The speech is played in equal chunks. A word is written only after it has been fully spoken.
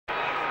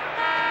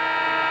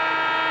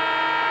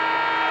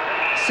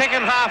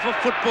second half of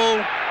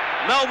football.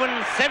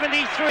 Melbourne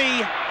 73,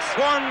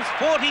 Swans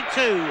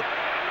 42.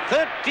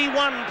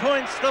 31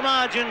 points the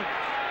margin.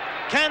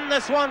 Can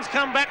the Swans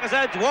come back as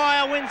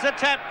O'Dwyer wins the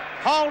tap?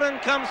 Holden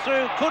comes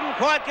through, couldn't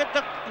quite get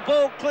the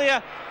ball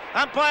clear.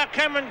 Umpire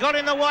Cameron got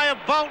in the way of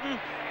Bolton.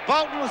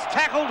 Bolton was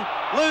tackled,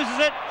 loses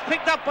it,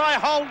 picked up by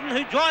Holden,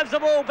 who drives the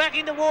ball back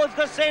in towards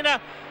the centre.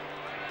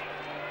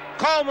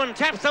 Coleman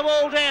taps the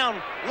ball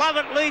down.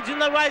 Lovett leads in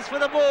the race for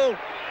the ball.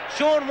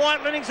 Sean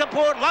White lending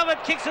support.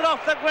 Lovett kicks it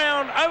off the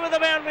ground. Over the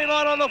boundary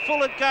line on the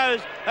full it goes.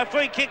 A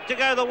free kick to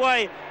go the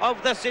way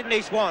of the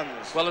Sydney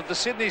Swans. Well, if the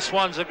Sydney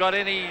Swans have got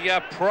any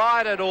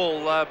pride at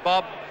all,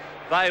 Bob,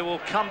 they will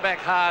come back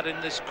hard in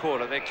this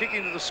quarter. They're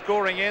kicking to the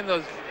scoring end.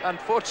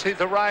 Unfortunately,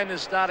 the rain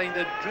is starting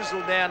to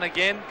drizzle down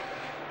again.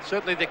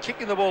 Certainly, they're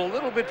kicking the ball a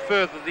little bit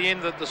further at the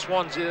end that the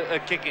Swans are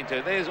kicking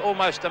to. There's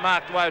almost a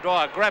mark to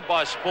O'Dwyer, grabbed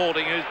by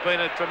Spalding, who's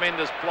been a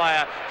tremendous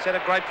player. He's had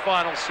a great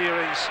final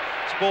series.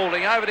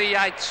 Spalding over to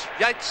Yeats.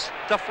 Yeats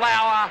to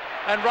Flower,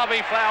 and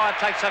Robbie Flower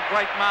takes a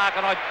great mark.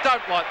 And I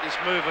don't like this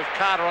move of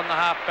Carter on the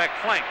half-back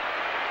flank.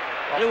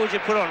 Who would you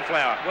put on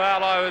Flower?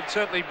 Well, I would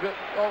certainly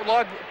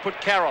I'd put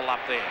Carroll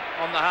up there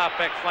on the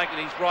half-back flank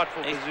in his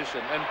rightful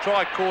position, and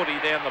try Cordy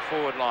down the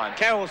forward line.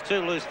 Carroll's too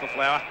loose for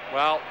Flower.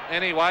 Well,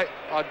 anyway,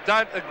 I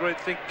don't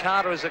think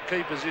Carter is a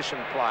key position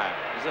player.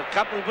 There's a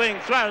couple being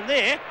thrown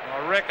there.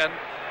 I reckon.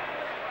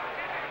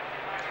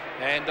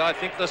 And I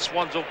think the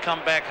Swans will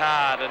come back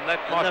hard, and that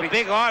might be... The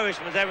big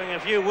Irishman's having a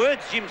few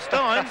words, Jim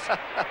Steins.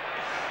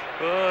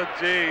 Oh,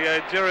 gee,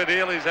 Gerard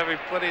Healy's having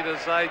plenty to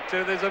say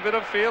too. There's a bit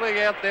of feeling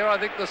out there. I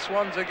think the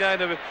Swans are going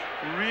to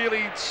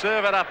really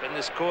serve it up in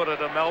this quarter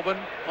to Melbourne.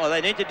 Oh, they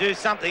need to do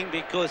something,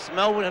 because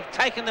Melbourne have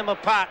taken them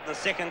apart in the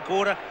second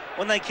quarter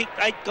when they kicked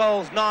 8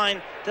 goals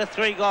 9 to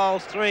 3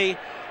 goals 3.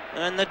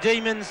 And the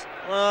Demons,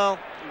 well,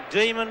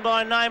 Demon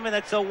by name, and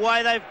that's the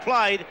way they've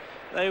played.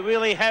 They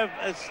really have.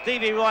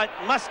 Stevie Wright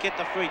must get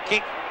the free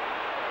kick.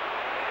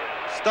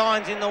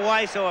 Steins in the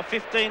way, so a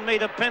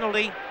 15-metre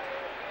penalty.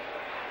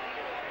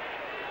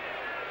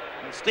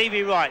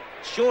 Stevie Wright,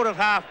 short of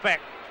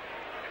half-back.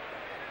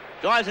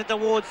 Drives it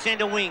towards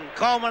centre wing.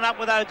 Coleman up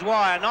with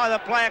O'Dwyer. Neither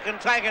player can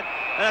take it.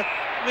 A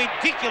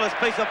ridiculous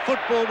piece of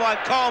football by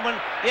Coleman.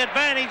 The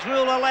advantage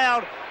rule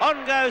allowed.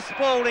 On goes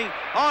Spalding.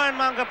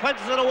 Ironmonger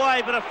punches it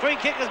away, but a free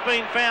kick has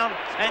been found,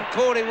 and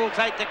Cordy will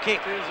take the kick.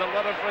 There's a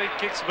lot of free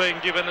kicks being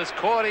given as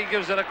Cordy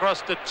gives it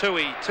across to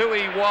Toohey.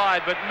 Toohey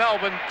wide, but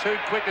Melbourne too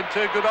quick and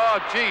too good. Oh,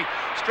 gee,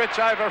 stretch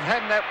over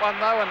ran that one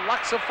though, and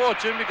luck's a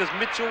fortune because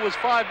Mitchell was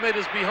 5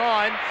 metres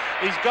behind.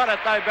 He's got it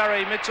though,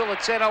 Barry Mitchell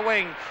at centre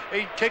wing.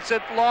 He kicks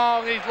it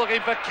long. He's looking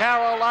for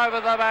Carroll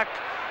over the back.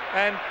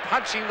 And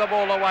punching the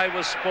ball away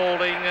was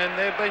Spalding, and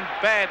they've been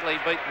badly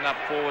beaten up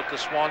forward, the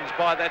Swans,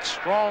 by that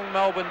strong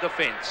Melbourne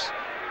defence.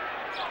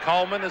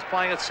 Coleman is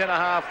playing at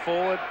centre-half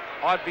forward.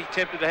 I'd be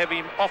tempted to have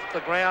him off the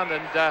ground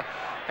and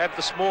have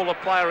the smaller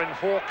player in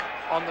Hawke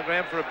on the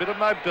ground for a bit of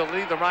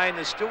mobility. The rain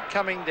is still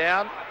coming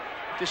down.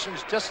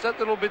 Conditions just a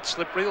little bit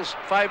slippery. He'll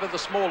favour the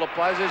smaller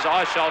players. There's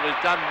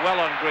Eyeshoulder's done well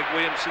on Greg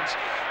Williams since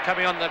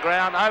coming on the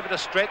ground. Over to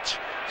Stretch.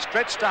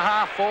 Stretch to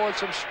half forward.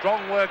 Some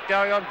strong work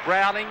going on.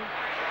 Browning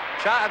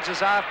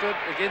charges after it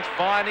against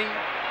Viney.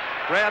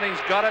 Browning's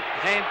got it,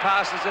 hand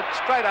passes it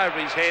straight over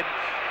his head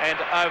and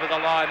over the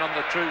line on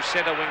the true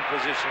centre wing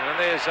position. And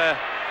there's a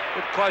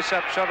good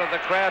close-up shot of the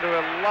crowd who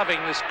are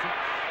loving this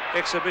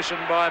exhibition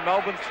by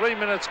Melbourne. 3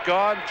 minutes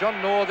gone. John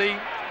Northey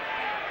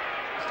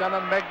has done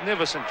a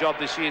magnificent job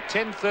this year.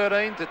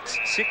 10-13 to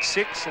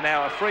 6-6, and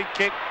now a free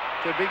kick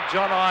to big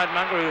John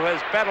Ironmonger, who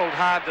has battled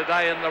hard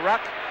today in the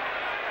ruck.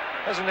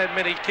 Hasn't had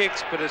many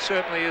kicks, but it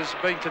certainly has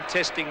been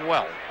contesting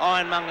well.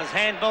 Ironmonger's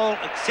handball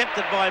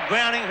accepted by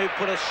Browning, who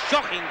put a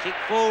shocking kick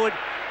forward,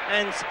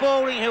 and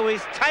Spalding, who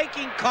is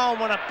taking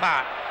Coleman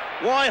apart.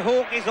 Why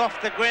Hawke is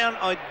off the ground,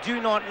 I do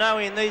not know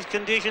in these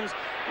conditions.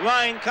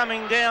 Rain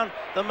coming down,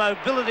 the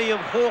mobility of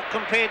Hawke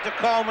compared to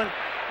Coleman,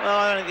 well,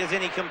 I don't think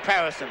there's any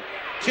comparison.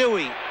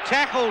 Toohey,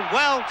 tackled,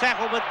 well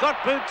tackled, but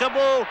got boot to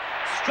ball,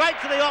 straight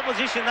to the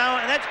opposition though,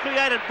 and that's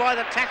created by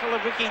the tackle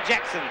of Ricky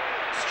Jackson.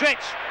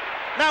 Stretch.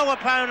 No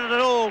opponent at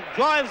all.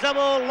 Drives the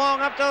ball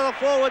long up to the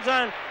forward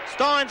zone.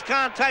 Steins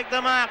can't take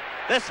the mark.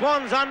 The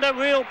Swans under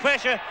real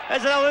pressure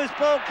as the loose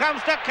ball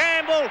comes to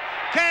Campbell.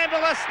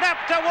 Campbell a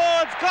snap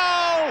towards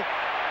goal.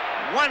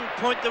 1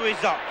 point the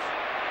result.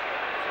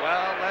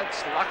 Well,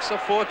 that's luck's a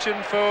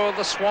fortune for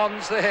the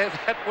Swans there.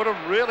 That would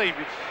have really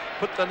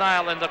put the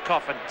nail in the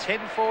coffin.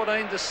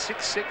 10-14 to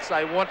 6-6.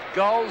 They want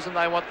goals, and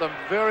they want them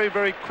very,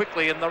 very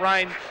quickly. And the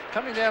rain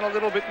coming down a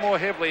little bit more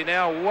heavily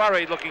now.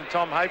 Worried looking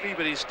Tom Hapey,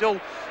 but he's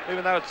still,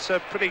 even though it's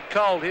pretty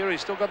cold here,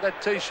 he's still got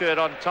that T-shirt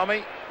on,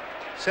 Tommy.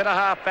 Centre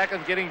half back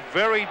and getting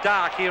very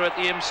dark here at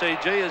the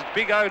MCG as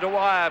Big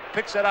O'Dwyer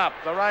picks it up.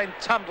 The rain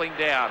tumbling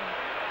down.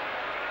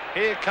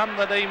 Here come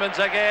the Demons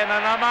again,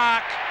 and a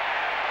mark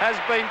has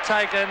been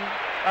taken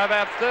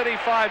about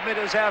 35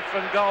 metres out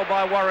from goal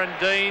by Warren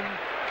Dean.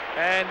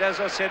 And as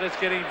I said, it's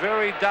getting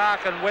very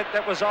dark and wet.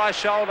 That was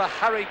Eyeshoulder,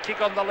 hurry kick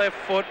on the left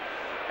foot.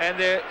 And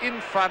they're in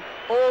front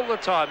all the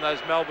time, those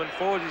Melbourne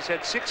forwards. He's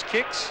had 6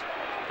 kicks.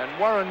 And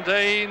Warren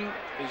Dean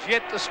is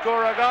yet to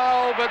score a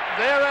goal, but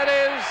there it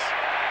is.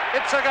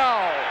 It's a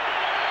goal.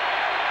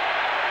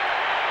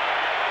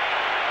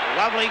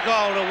 Lovely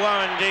goal to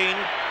Warren Dean.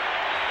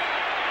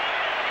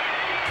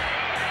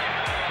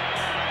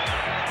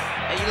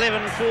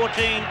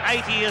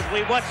 11-14-80 as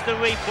we watch the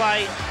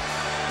replay.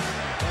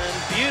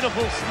 And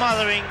beautiful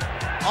smothering.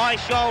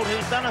 Eyeshold,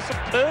 who's done a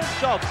superb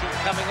job since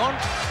coming on.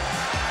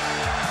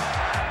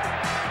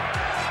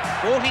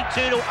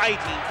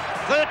 42-80.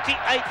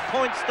 38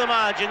 points the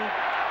margin.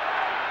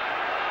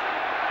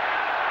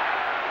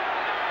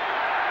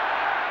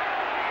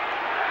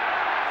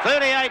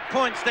 .38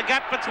 points, the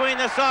gap between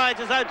the sides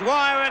as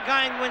O'Dwyer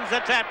again wins the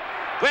tap.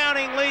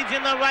 Browning leads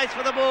in the race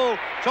for the ball.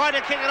 Tried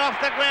to kick it off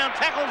the ground,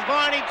 tackles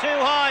Viney too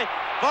high.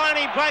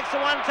 Viney breaks the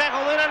one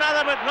tackle, then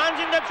another, but runs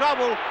into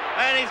trouble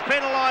and is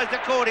penalised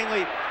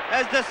accordingly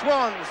as the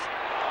Swans.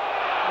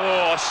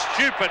 Oh,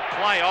 stupid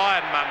play,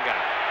 Ironmonger.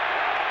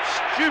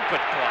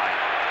 Stupid play.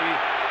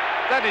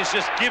 That is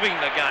just giving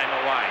the game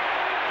away.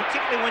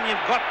 Particularly when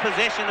you've got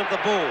possession of the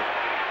ball.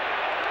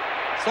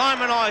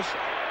 Simon Eisha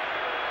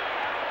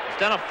has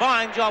done a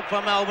fine job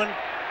for Melbourne.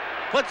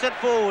 Puts it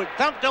forward,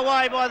 thumped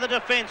away by the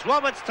defence.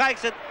 Roberts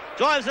takes it,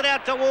 drives it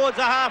out towards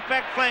the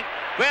half-back flank.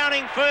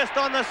 Browning first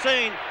on the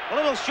scene. A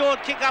little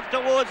short kick up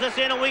towards the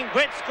centre wing.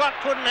 Brett Scott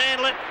couldn't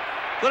handle it.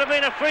 Could have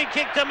been a free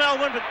kick to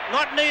Melbourne, but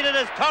not needed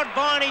as Todd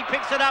Viney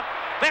picks it up.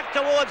 Back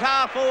towards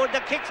half forward. The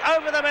kick's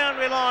over the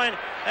boundary line,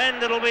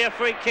 and it'll be a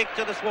free kick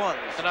to the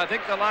Swans. And I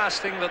think the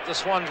last thing that the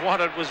Swans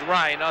wanted was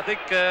rain. I think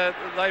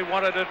they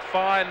wanted it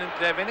fine, and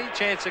to have any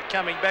chance of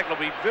coming back will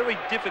be very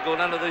difficult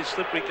under these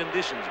slippery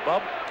conditions,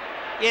 Bob.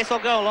 Yes, I'll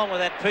go along with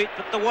that, Pete,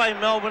 but the way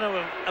Melbourne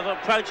are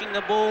approaching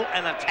the ball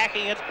and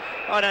attacking it,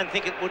 I don't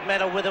think it would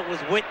matter whether it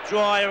was wet,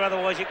 dry, or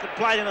otherwise. You could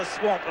play it in a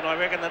swamp, and I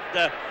reckon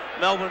that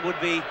Melbourne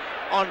would be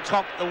on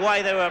top the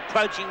way they were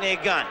approaching their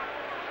game.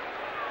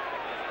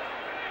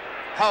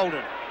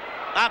 Holden.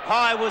 Up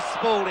high was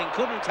Spalding,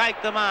 couldn't take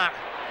the mark.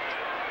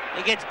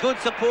 He gets good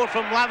support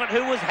from Lovett,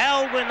 who was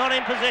held when not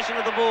in possession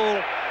of the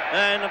ball.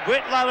 And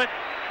Brett Lovett,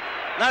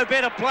 no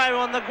better player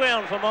on the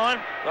ground for mine.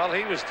 Well,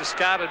 he was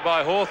discarded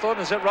by Hawthorn,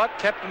 is that right?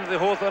 Captain of the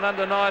Hawthorn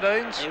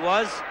under-19s. He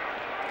was.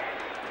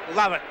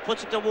 Lovett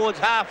puts it towards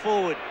half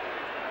forward.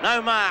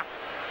 No mark.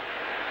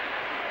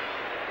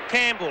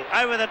 Campbell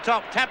over the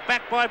top, tapped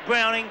back by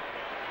Browning.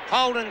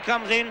 Holden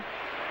comes in,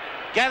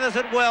 gathers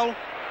it well,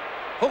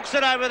 hooks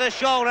it over the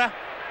shoulder.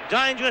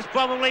 Dangerous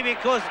probably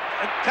because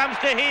it comes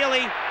to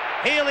Healy.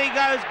 Healy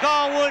goes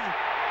goalward.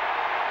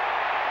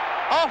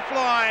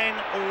 Offline,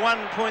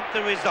 1 point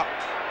the result.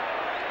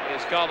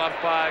 Here's goal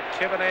umpire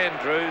Kevin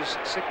Andrews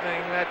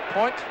signaling that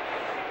point.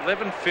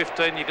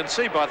 11-15, you can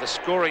see by the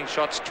scoring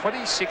shots,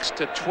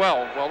 26-12.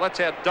 Well, that's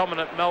how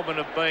dominant Melbourne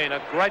have been.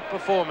 A great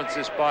performance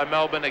this by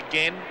Melbourne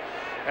again.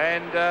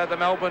 And the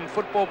Melbourne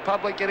football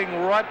public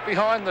getting right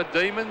behind the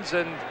Demons,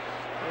 and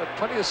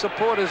plenty of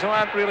supporters who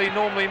aren't really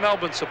normally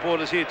Melbourne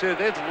supporters here too.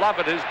 There's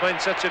Lovett, who's been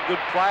such a good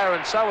player,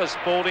 and so is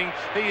Spalding.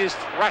 He is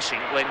thrashing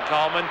Glenn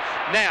Coleman.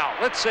 Now,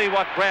 let's see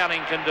what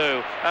Browning can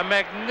do. A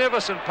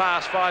magnificent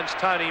pass finds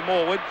Tony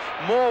Morwood.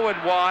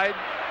 Morwood wide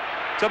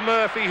to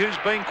Murphy, who's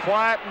been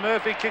quiet.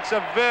 Murphy kicks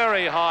a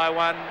very high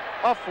one,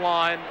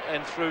 offline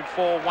and through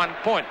for 1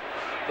 point.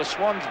 The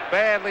Swans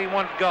badly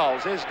want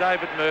goals. There's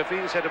David Murphy.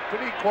 He's had a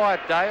pretty quiet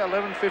day,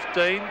 11-15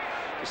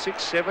 to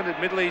 6-7.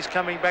 Admittedly, he's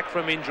coming back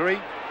from injury.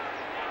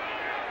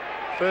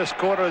 First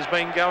quarter has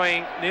been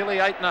going nearly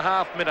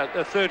 8.5 minutes.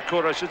 The third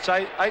quarter, I should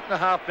say,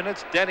 8.5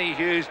 minutes. Danny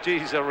Hughes,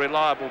 geez, a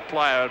reliable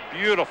player. A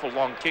beautiful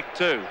long kick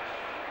too.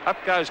 Up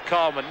goes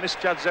Coleman,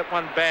 misjudged that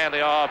one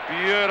badly. Oh,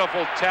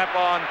 beautiful tap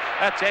on.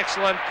 That's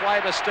excellent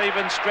play to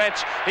Stephen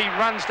Stretch. He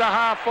runs to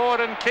half forward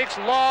and kicks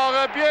long.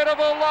 A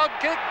beautiful long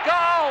kick.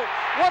 Goal!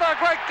 What a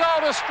great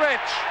goal to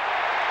Stretch.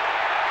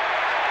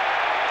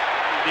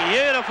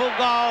 Beautiful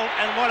goal,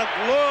 and what a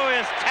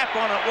glorious tap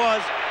on it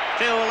was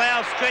to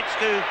allow Stretch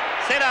to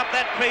set up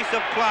that piece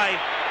of play.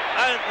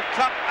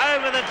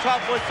 Over the top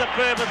was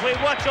superb as we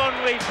watch on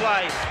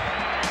replay.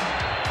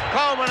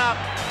 Coleman up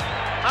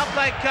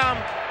they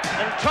come.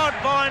 And Todd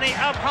Viney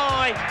up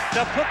high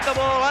to put the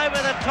ball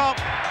over the top,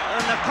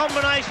 and the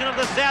combination of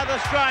the South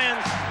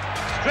Australians,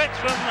 Stretch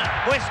from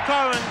West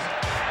Torrens,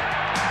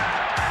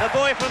 the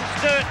boy from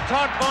Sturt,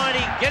 Todd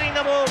Viney, getting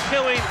the ball to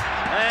him,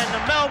 and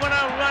the Melbourne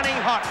are running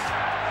hot.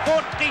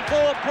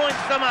 44 points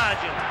the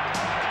margin.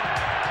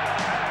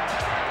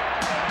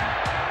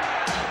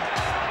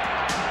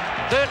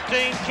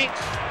 13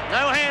 kicks,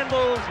 no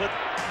handballs, but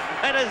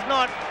that is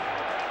not,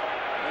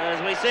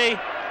 as we see,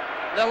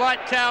 the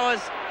light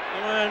towers.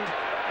 And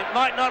it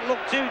might not look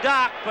too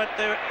dark, but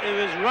there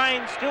is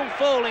rain still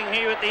falling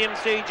here at the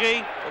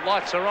MCG. The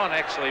lights are on,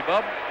 actually,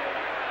 Bob.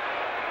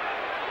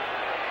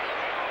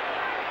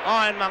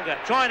 Ironmonger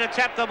trying to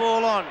tap the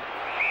ball on.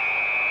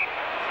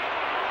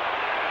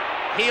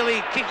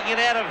 Healy kicking it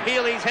out of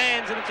Healy's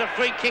hands, and it's a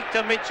free kick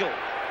to Mitchell.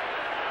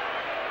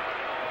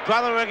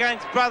 Brother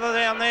against brother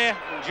down there.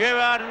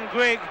 Gerard and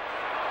Greg.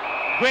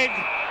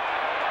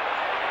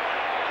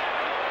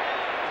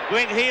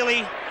 Greg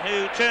Healy,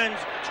 who turns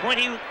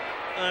 20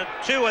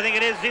 2, I think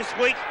it is, this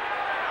week.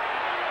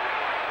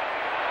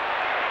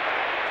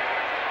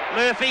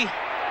 Murphy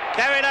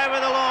carried over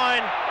the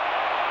line,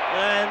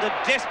 and the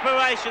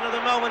desperation of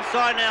the Melbourne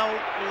side now.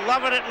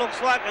 Lovett, it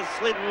looks like, has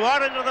slid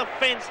right into the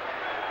fence,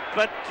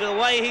 but the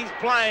way he's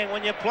playing,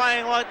 when you're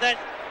playing like that,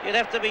 you'd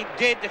have to be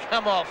dead to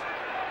come off.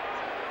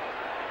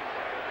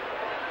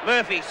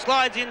 Murphy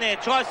slides in there,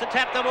 tries to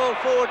tap the ball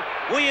forward.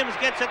 Williams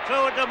gets it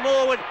through it to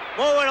Morwood.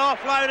 Morwood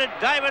offloaded.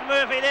 David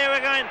Murphy there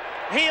again.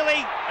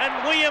 Healy and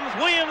Williams.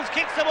 Williams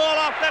kicks the ball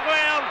off the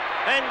ground,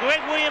 and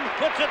Greg Williams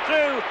puts it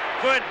through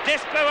for a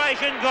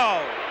desperation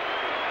goal.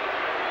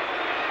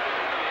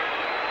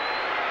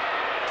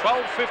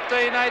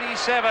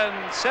 12:15:87,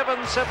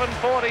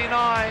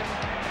 7:49.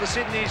 The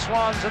Sydney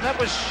Swans, and that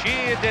was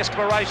sheer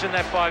desperation,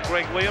 that by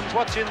Greg Williams.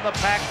 What's in the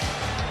pack?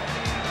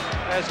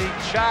 As he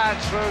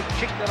charged through,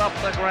 kicked it off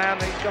the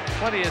ground. He's got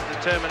plenty of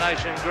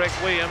determination, Greg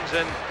Williams,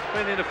 and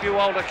been in a few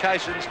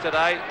altercations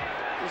today.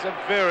 He's a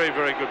very,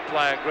 very good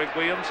player, Greg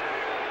Williams.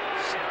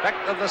 Back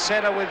to the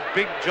centre with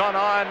big John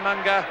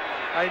Ironmonger.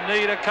 They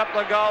need a couple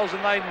of goals,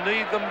 and they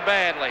need them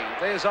badly.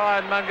 There's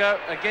Ironmonger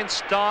against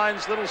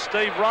Steins. Little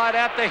Steve right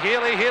out to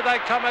Healy. Here they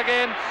come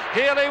again.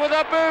 Healy with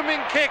a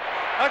booming kick,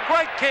 a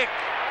great kick.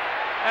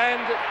 And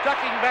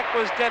ducking back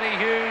was Danny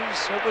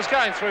Hughes. It was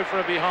going through for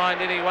a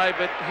behind anyway,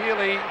 but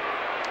Healy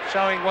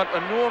showing what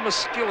enormous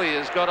skill he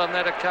has got on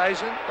that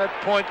occasion. That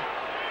point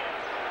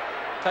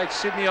takes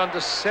Sydney on to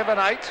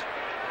 7-8.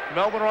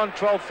 Melbourne are on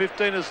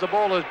 12:15 as the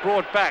ball is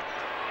brought back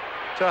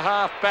to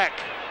half back.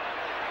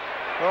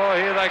 Oh,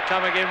 here they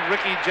come again.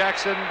 Ricky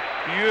Jackson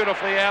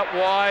beautifully out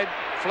wide.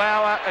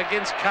 Flower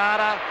against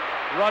Carter.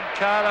 Rod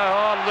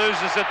Carter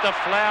loses it to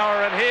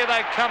Flower, and here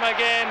they come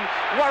again.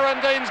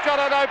 Warrendine's got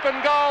an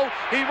open goal.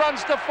 He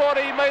runs to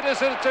 40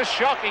 metres, and it's a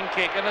shocking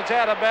kick, and it's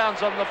out of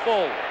bounds on the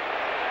full.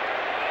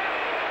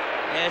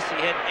 Yes,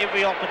 he had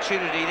every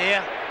opportunity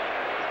there.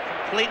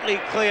 Completely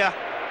clear.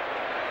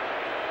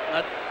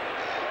 But,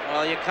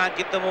 well, you can't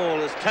get them all.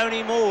 As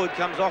Tony Morwood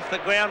comes off the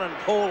ground and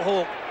Paul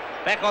Hawke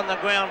back on the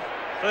ground.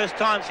 First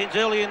time since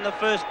early in the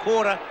first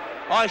quarter.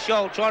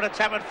 Eichel tried to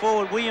tap it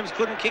forward. Williams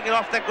couldn't kick it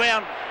off the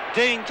ground.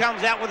 Dean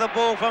comes out with the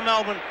ball for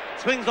Melbourne.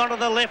 Swings onto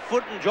the left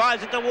foot and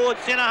drives it towards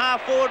centre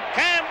half forward.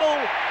 Campbell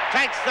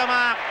takes the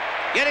mark,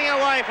 getting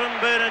away from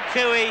Bernard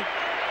Toohey.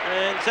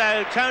 And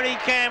so Tony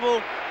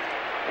Campbell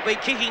will be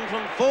kicking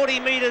from 40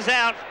 metres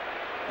out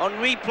on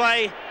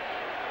replay.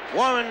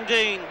 Warren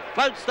Dean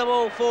floats the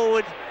ball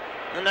forward,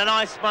 and a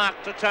nice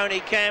mark to Tony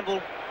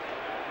Campbell.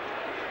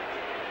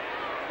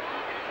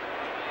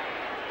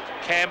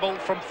 Campbell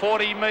from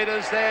 40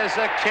 metres, there's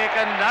a kick,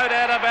 and no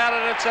doubt about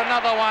it, it's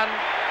another one.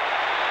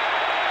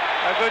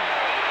 A good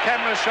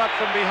camera shot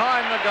from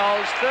behind the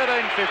goals,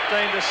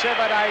 13-15 to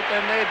 7-8,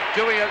 and they're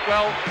doing it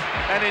well.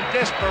 And in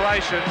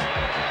desperation,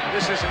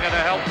 this isn't going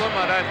to help them,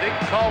 I don't think.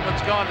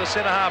 Coleman's gone to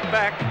centre half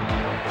back,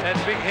 and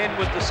Big Hen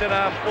with the centre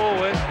half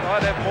forward.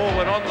 I'd have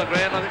Morwood on the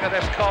ground. I think I'd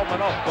have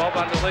Coleman off, Bob,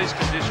 under these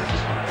conditions.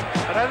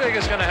 I don't think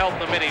it's going to help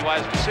them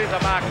anyways. We see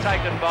the mark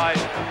taken by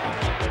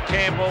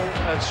Campbell,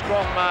 a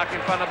strong mark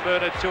in front of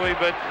Bernard Toohey,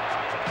 but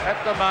at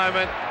the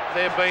moment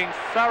they're being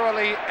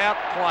thoroughly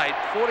outplayed.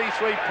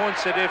 43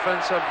 points of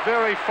difference, a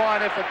very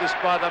fine effort this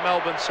by the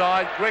Melbourne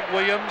side. Greg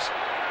Williams,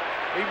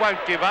 he won't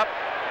give up.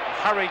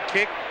 Hurried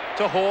kick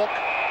to Hawke,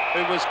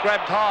 who was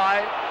grabbed high,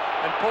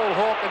 and Paul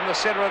Hawke in the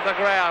centre of the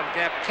ground.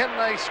 Now, can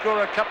they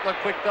score a couple of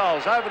quick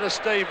goals? Over to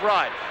Steve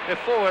Wright. Their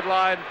forward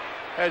line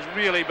has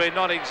really been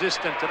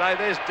non-existent today.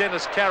 There's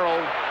Dennis Carroll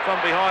from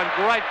behind.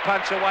 Great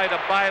punch away to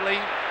Bailey,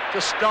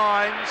 to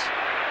Steins.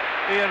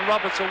 Ian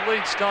Roberts will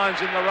lead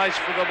Steins in the race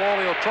for the ball.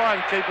 He'll try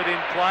and keep it in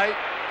play.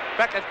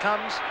 Back it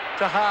comes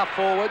to half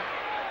forward.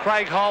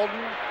 Craig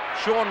Holden.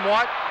 Sean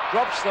White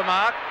drops the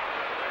mark.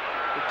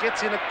 It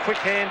gets in a quick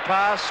hand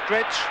pass.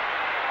 Stretch.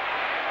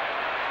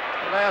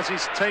 Allows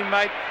his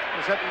teammate,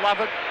 is that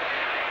Lovett,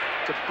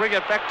 to bring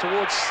it back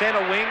towards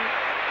centre wing.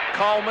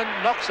 Coleman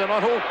knocks it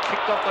on. All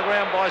kicked off the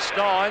ground by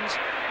Steins.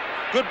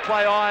 Good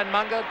play,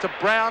 Ironmonger to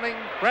Browning.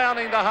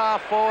 Browning to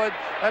half forward.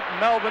 That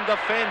Melbourne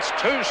defence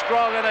too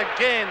strong, and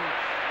again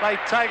they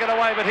take it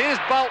away. But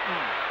here's Bolton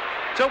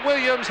to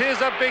Williams.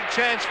 Here's a big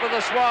chance for the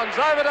Swans.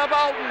 Over to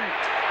Bolton.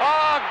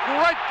 Oh,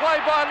 great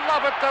play by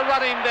Lovett to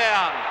run him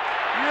down.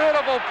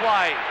 Beautiful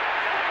play.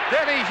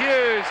 Danny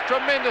Hughes,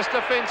 tremendous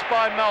defence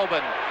by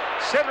Melbourne.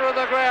 Centre of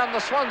the ground,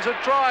 the Swans are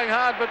trying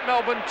hard, but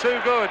Melbourne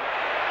too good.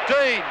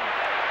 Dean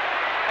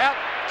out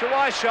to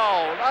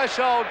Eichel.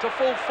 Eichel to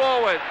full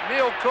forward.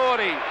 Neil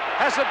Cordy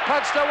has it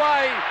punched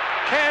away.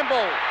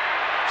 Campbell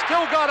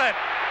still got it.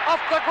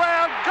 Off the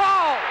ground.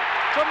 Goal.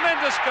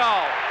 Tremendous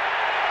goal.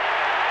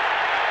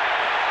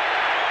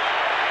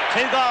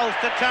 2 goals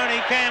to Tony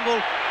Campbell.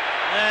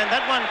 And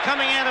that one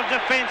coming out of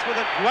defence with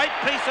a great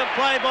piece of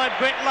play by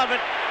Brett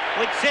Lovett,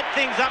 which set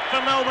things up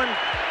for Melbourne.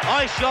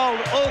 Eichel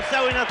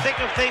also in the thick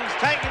of things,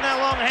 taking that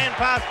long hand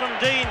pass from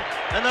Dean,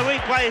 and the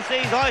replay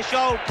sees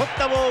Eichel put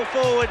the ball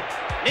forward.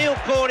 Neil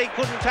Cordy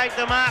couldn't take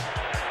the mark.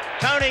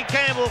 Tony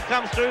Campbell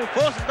comes through,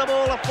 forces the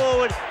ball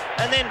forward,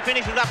 and then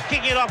finishes up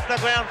kicking it off the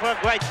ground for a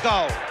great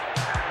goal.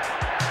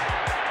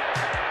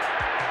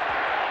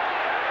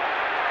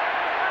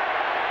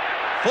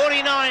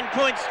 49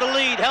 points the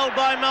lead held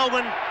by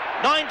Melbourne,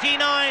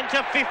 99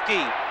 to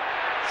 50.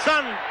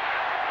 Sun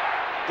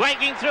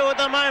breaking through at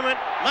the moment.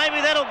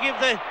 Maybe that'll give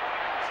the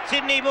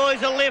Sydney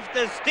boys a lift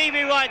as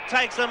Stevie Wright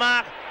takes the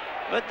mark,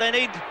 but they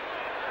need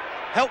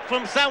help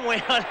from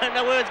somewhere. I don't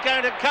know where it's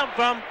going to come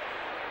from.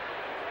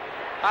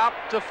 Up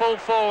to full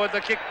forward, the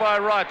kick by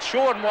Wright.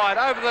 Sean White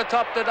over the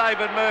top to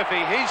David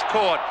Murphy. He's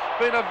caught.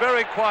 Been a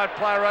very quiet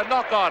player. A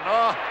knock on.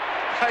 Oh,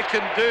 they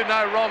can do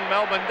no wrong,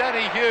 Melbourne.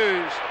 Danny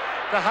Hughes,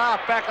 the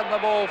half back, and the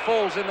ball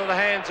falls into the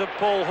hands of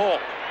Paul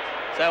Hawke.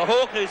 So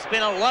Hawke, who's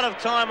spent a lot of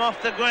time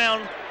off the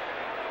ground.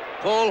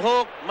 Paul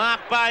Hawke, Mark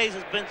Bayes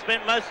has been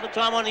spent most of the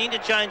time on the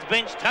interchange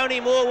bench. Tony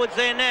Morwood's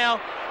there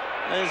now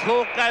as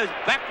Hawke goes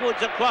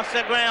backwards across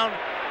the ground.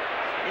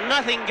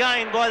 Nothing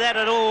gained by that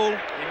at all.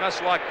 He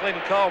must like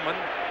Glenn Coleman.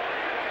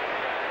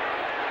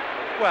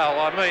 Well,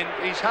 I mean,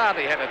 he's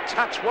hardly had a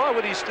touch. Why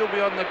would he still be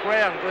on the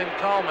ground, Glenn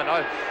Coleman?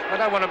 I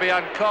don't want to be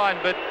unkind,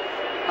 but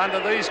under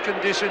these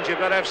conditions, you've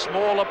got to have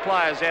smaller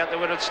players out there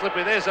when it's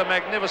slippery. There's a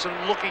magnificent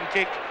looking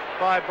kick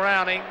by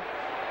Browning.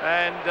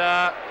 And,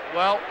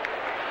 well,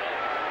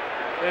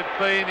 they've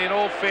been, in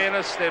all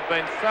fairness, they've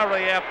been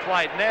thoroughly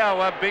outplayed.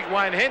 Now, big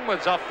Wayne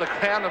Henwood's off the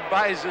ground and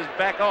Bayes is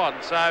back on.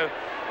 So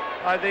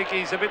I think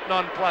he's a bit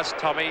nonplussed,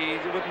 Tommy.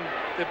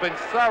 They've been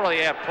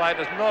thoroughly outplayed.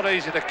 It's not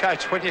easy to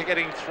coach when you're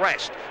getting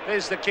thrashed.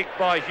 There's the kick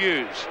by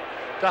Hughes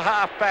to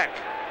half back.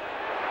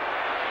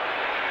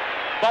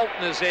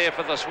 Bolton is there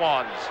for the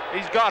Swans.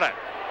 He's got it.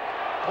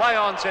 Play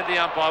on, said the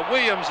umpire.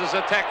 Williams is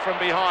attacked from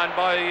behind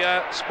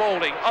by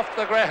Spalding. Off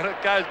the ground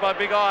it goes by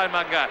Big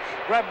Ironmonger.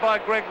 Grabbed by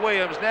Greg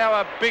Williams. Now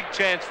a big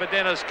chance for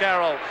Dennis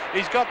Carroll.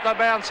 He's got the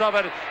bounce of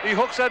it. He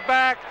hooks it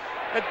back.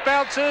 It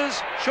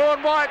bounces.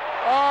 Sean White.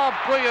 Oh,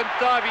 brilliant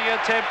diving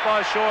attempt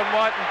by Sean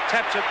White, and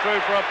taps it through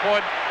for a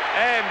point.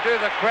 And do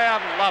the crowd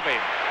love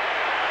him?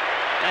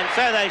 And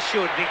so they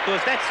should,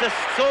 because that's the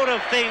sort of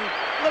thing.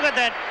 Look at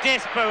that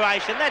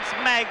desperation. That's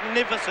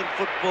magnificent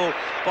football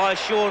by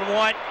Sean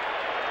White.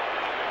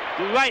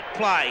 Great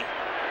play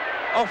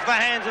off the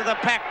hands of the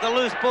pack. The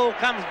loose ball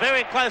comes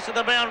very close to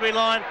the boundary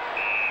line,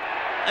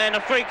 and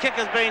a free kick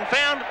has been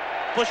found,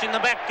 pushing the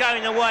back,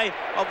 going the way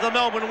of the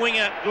Melbourne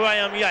winger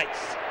Graeme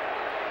Yeats.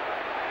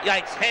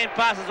 Yeats hand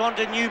passes on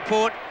to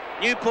Newport.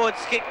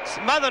 Newport's kick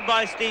smothered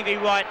by Stevie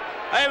Wright.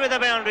 Over the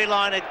boundary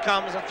line it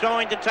comes. A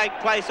throw-in to take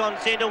place on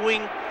centre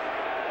wing.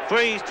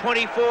 Freeze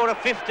 24 to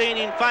 15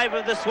 in favour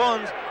of the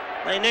Swans.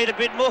 They need a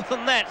bit more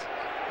than that.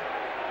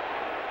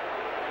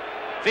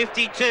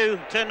 52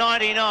 to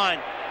 99.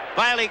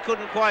 Bailey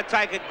couldn't quite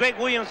take it. Greg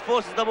Williams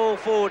forces the ball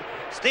forward.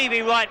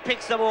 Stevie Wright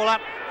picks the ball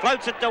up,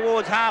 floats it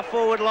towards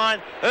half-forward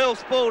line. Earl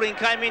Spalding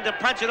came in to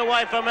punch it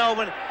away from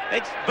Melbourne.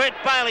 It's Brett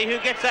Bailey who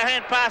gets a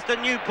hand pass to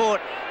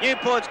Newport.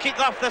 Newport's kick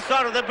off the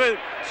side of the boot.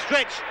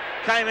 Stretch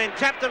came in,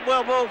 tapped it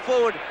well, ball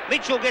forward.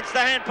 Mitchell gets the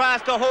hand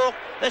pass to Hawke.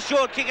 The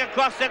short kick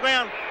across the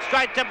ground,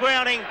 straight to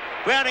Browning.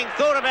 Browning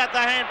thought about the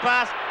hand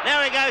pass.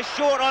 Now he goes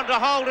short onto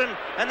Holden,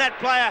 and that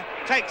player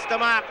takes the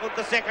mark with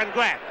the second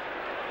grab.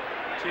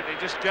 They're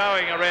just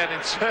going around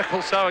in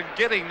circles, so and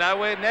getting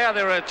nowhere. Now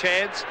they're a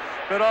chance,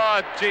 but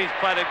oh, geez,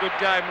 played a good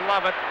game.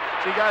 Love it.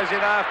 She goes in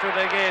after it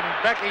again.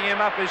 Backing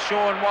him up is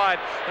Sean White,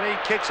 and he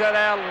kicks it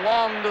out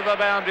long to the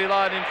boundary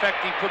line. In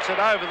fact, he puts it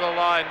over the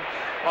line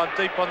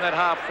deep on that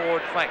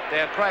half-forward flank.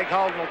 Now, Craig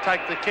Holden will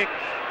take the kick.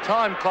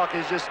 Time clock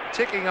is just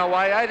ticking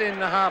away.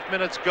 18.5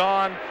 minutes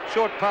gone.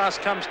 Short pass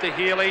comes to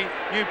Healy.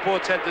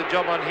 Newport's had the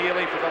job on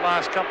Healy for the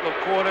last couple of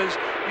quarters.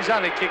 He's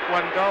only kicked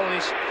one goal,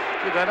 and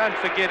they don't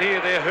forget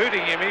here, they're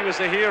hooting him. He was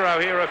the hero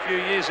here a few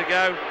years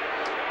ago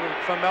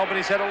for Melbourne.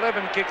 He's had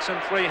 11 kicks and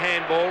 3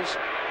 handballs.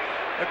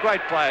 A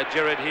great player,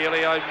 Gerard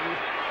Healy.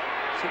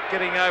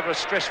 Getting over a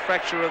stress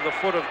fracture of the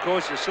foot, of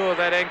course. You saw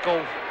that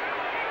ankle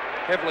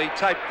heavily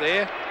taped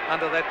there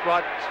under that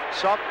right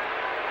sock.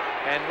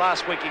 And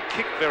last week he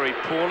kicked very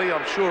poorly.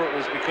 I'm sure it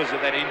was because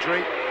of that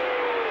injury.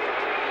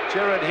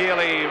 Gerard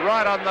Healy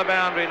right on the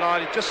boundary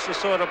line. He's just the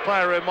sort of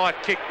player who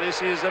might kick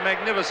this. Is a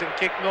magnificent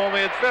kick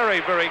normally. It's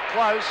very, very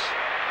close.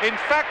 In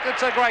fact,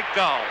 it's a great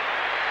goal.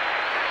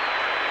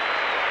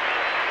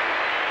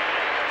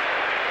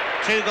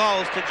 2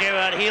 goals to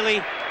Gerard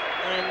Healy.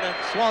 And the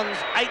Swans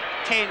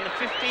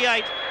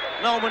 8-10-58.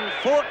 Melbourne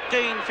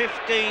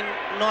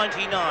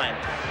 14-15-99.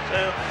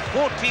 So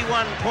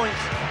 41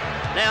 points.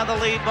 Now the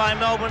lead by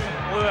Melbourne.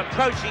 We're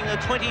approaching the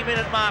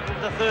 20-minute mark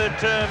of the third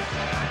term.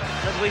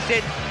 As we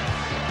said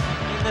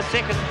in the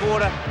second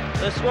quarter,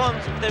 the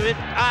Swans, if they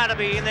are to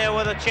be in there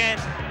with a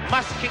chance,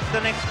 must kick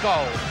the next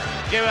goal.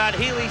 Gerard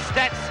Healy's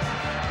stats.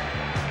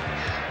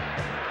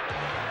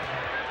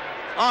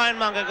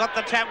 Ironmonger got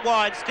the tap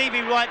wide.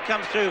 Stevie Wright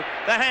comes through.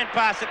 The hand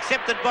pass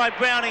accepted by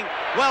Browning.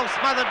 Well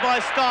smothered by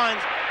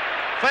Steins.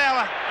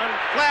 Flower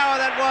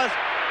that was.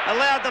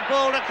 Allowed the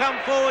ball to come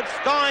forward.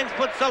 Steins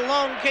puts a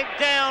long kick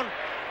down.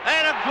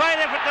 And a great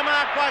effort to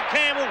mark by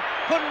Campbell.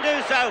 Couldn't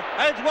do so.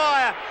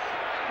 O'Dwyer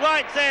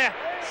right there.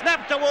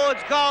 Snapped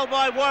towards goal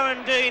by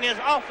Warren Dean. Is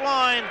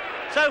offline.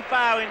 So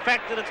far, in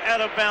fact, that it's out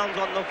of bounds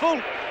on the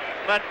full.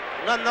 But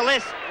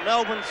nonetheless,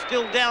 Melbourne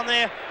still down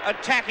there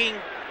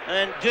attacking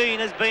And Dean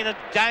has been a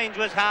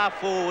dangerous half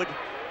forward.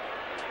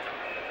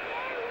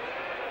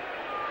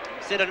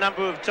 Said a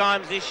number of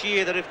times this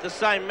year that if the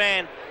same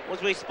man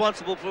was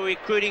responsible for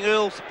recruiting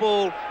Earl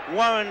Spall,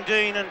 Warren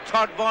Dean and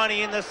Todd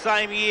Viney in the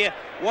same year,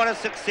 what a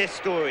success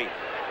story.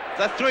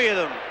 The three of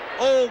them,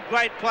 all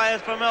great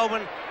players for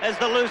Melbourne as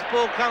the loose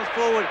ball comes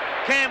forward.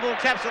 Campbell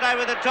taps it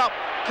over the top.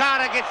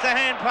 Carter gets the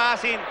hand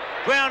pass in.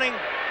 Browning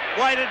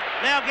waited,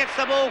 now gets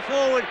the ball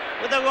forward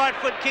with the right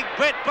foot kick.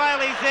 Brett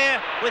Bailey's there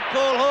with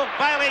Paul Hawke.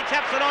 Bailey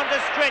taps it on to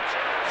Stretch.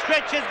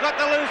 Stretch has got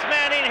the loose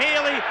man in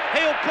Healy.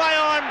 He'll play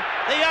on.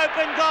 The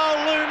open goal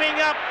looming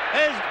up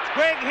as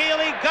Greg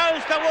Healy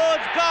goes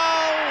towards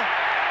goal.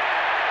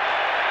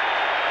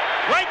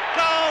 Great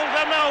goal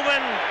to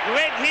Melbourne.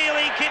 Greg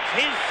Healy kicks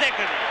his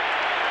second.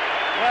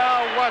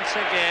 Well, once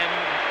again,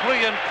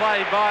 brilliant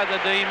play by the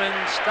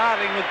Demons,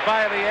 starting with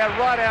Bailey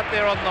right out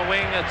there on the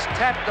wing. It's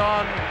tapped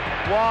on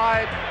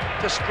wide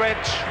to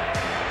Stretch.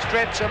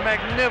 Stretch, a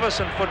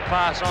magnificent foot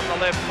pass on the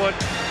left foot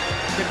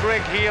to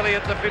Greg Healy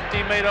at the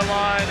 50-metre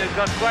line, who's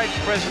got great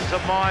presence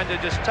of mind to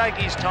just take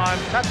his time,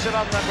 touch it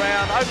on the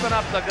ground, open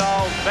up the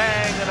goal,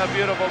 bang, and a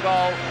beautiful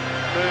goal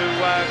to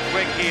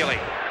Greg Healy.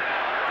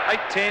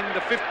 8-10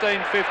 to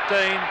 15-15,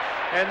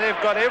 and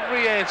they've got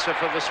every answer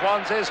for the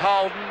Swans. There's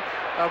Holden,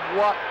 a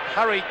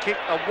hurry kick,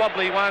 a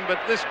wobbly one, but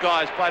this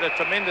guy's played a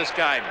tremendous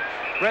game.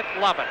 Brett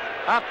Lovett,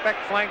 half-back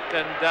flank,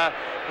 and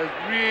has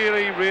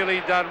really, really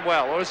done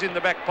well. Or is in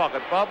the back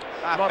pocket, Bob?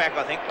 Half-back,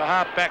 I think. The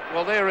half-back.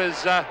 Well, there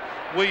is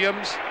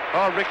Williams.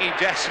 Oh, Ricky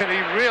Jackson, he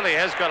really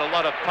has got a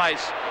lot of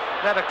pace.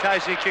 That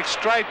occasion he kicks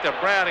straight to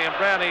Brownie, and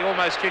Brownie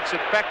almost kicks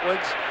it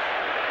backwards.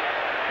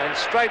 And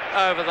straight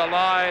over the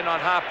line on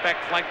half-back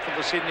flank for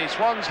the Sydney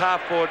Swans,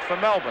 half-forward for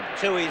Melbourne.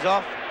 Tui's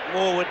off,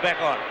 Morwood back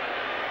on.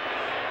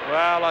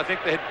 Well, I think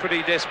they're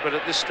pretty desperate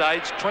at this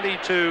stage.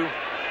 22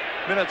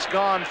 minutes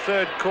gone,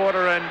 third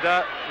quarter,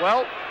 and,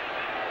 well,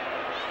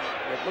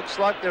 it looks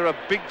like they're a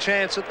big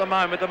chance at the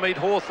moment to meet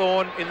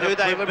Hawthorn in the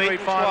preliminary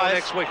final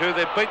next week, who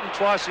they've beaten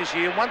twice this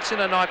year, once in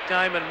a night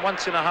game and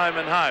once in a home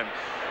and home.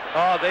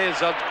 Oh,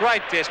 there's a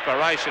great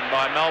desperation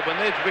by Melbourne.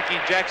 There's Ricky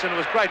Jackson. It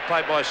was great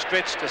play by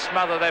Stretch to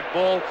smother that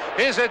ball.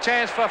 Here's a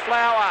chance for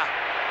Flower.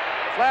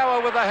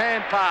 Flower with a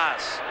hand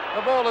pass.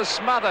 The ball is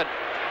smothered.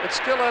 It's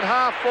still at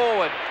half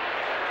forward.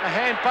 A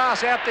hand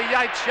pass out to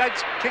Yeats.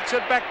 Yeats kicks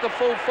it back to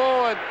full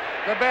forward.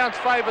 The bounce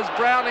favours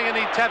Browning, and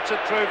he taps it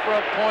through for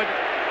a point.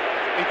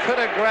 He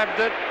could have grabbed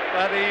it,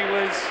 but he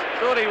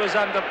thought he was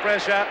under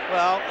pressure.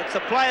 Well, it's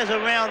the players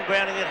around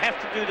Browning that have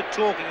to do the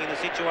talking in a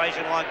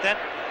situation like that.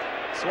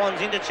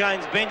 Swans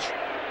interchange bench.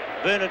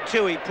 Bernard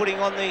Tui putting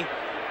on the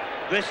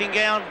dressing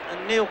gown,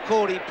 and Neil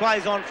Cordy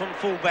plays on from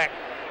full-back.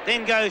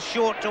 Then goes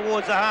short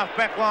towards the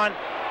half-back line.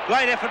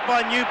 Great effort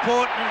by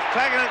Newport, and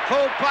taking it,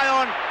 called play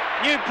on.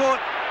 Newport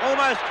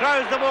almost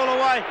throws the ball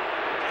away.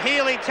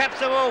 Healy taps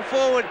the ball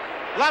forward.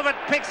 Lovett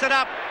picks it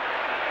up.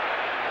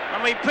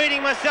 I'm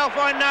repeating myself,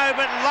 I know,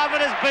 but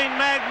Lovett has been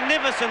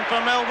magnificent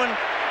for Melbourne.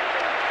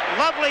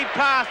 Lovely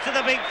pass to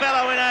the big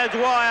fellow in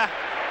O'Dwyer.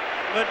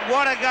 But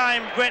what a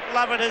game Brett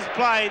Lovett has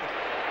played.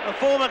 The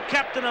former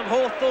captain of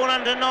Hawthorn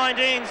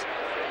under-19s.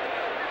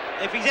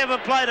 If he's ever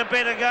played a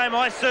better game,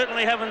 I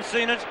certainly haven't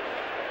seen it.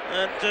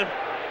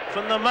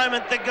 From the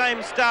moment the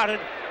game started,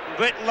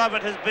 Brett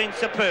Lovett has been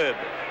superb.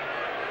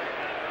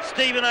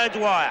 Stephen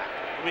O'Dwyer,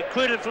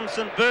 recruited from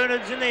St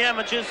Bernard's in the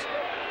amateurs.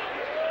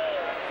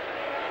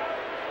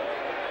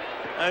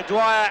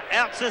 O'Dwyer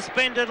out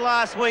suspended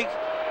last week.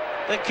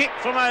 The kick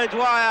from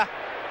O'Dwyer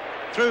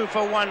through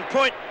for 1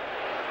 point.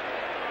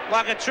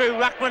 Like a true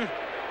ruckman.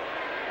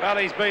 Well,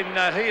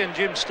 he and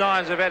Jim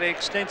Steins have had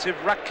extensive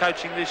ruck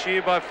coaching this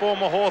year by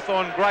former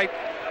Hawthorn great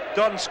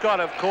Don Scott,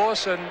 of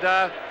course, and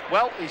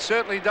well, he's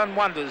certainly done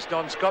wonders,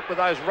 Don Scott, with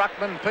those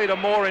ruckmen. Peter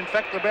Moore, in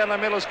fact, the Brownlow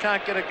Millers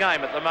can't get a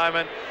game at the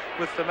moment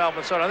with the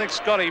Melbourne side. I think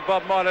Scotty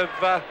Bob might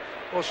have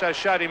also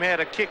showed him how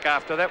to kick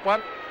after that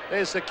one.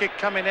 There's the kick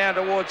coming down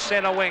towards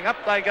centre wing. Up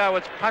they go.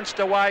 It's punched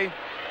away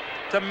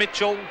to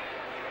Mitchell.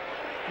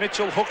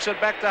 Mitchell hooks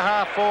it back to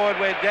half forward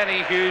where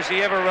Danny Hughes,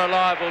 the ever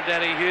reliable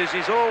Danny Hughes,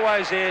 he's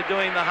always there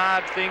doing the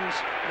hard things,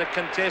 the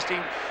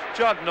contesting.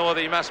 John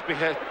Northey must be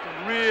a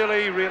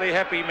really, really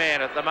happy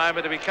man at the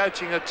moment to be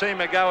coaching a team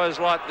of goers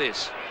like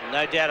this.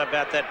 No doubt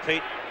about that,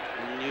 Pete.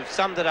 And you've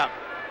summed it up.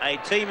 A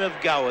team of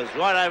goers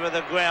right over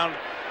the ground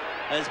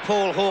as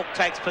Paul Hawke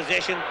takes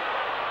possession.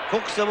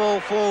 Hooks the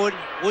ball forward.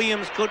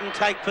 Williams couldn't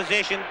take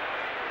possession.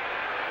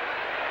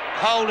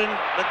 Holden,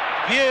 but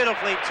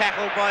beautifully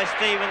tackled by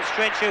Stephen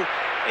Stretch, who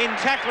in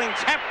tackling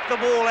tapped the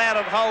ball out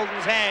of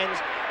Holden's hands,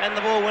 and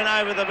the ball went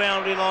over the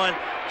boundary line.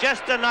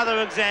 Just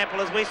another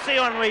example, as we see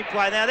on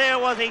replay. Now there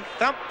it was, he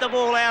thumped the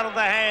ball out of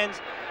the hands.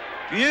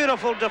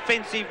 Beautiful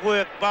defensive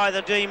work by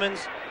the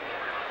Demons.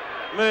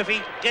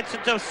 Murphy gets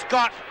it to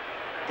Scott.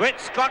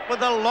 Brett Scott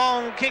with a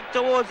long kick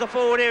towards the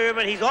forward area,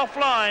 but he's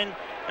offline.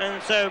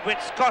 And so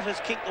Brett Scott has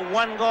kicked the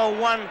 1 goal,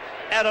 1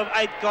 out of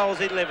 8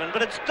 goals, 11.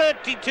 But it's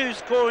 32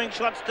 scoring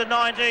shots to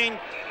 19,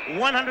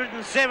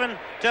 107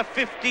 to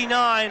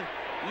 59.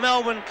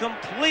 Melbourne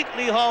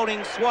completely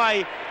holding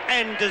sway,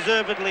 and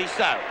deservedly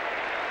so.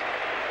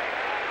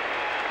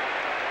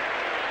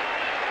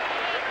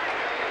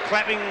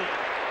 clapping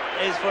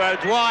is for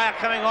O'Dwyer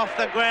coming off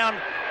the ground,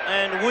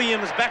 and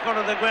Williams back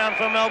onto the ground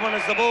for Melbourne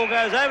as the ball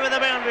goes over the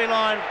boundary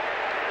line.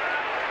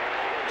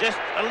 Just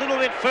a little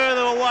bit further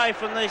away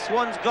from the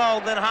Swans' goal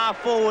than half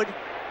forward.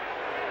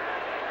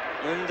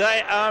 And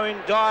they are in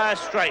dire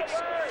straits.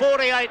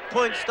 48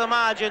 points the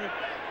margin,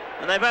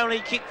 and they've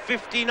only kicked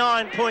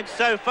 59 points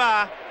so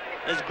far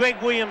as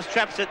Greg Williams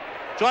traps it.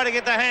 Try to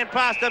get the hand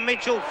pass to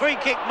Mitchell. Free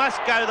kick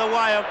must go the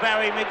way of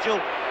Barry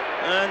Mitchell.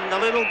 And the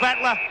little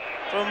battler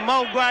from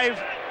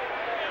Mulgrave,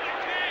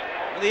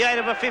 with the aid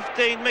of a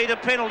 15-metre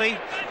penalty.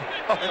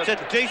 It's a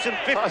decent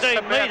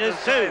 15 metres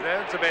too.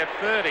 That's about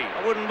 30.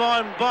 I wouldn't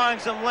mind buying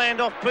some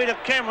land off Peter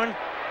Cameron.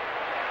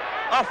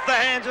 Off the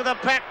hands of the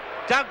pack.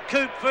 Doug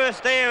Coop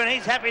first there, and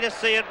he's happy to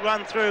see it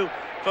run through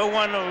for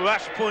one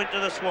rush point to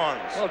the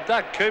Swans. Well,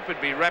 Doug Coop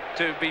would be rapt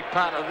to be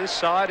part of this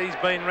side. He's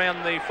been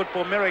round the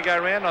football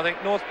merry-go-round. I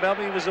think North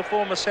Melbourne, he was a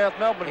former South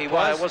Melbourne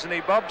player, wasn't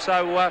he, Bob?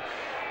 So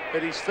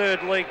at his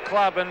third league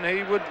club, and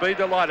he would be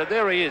delighted.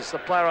 There he is, the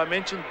player I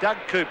mentioned, Doug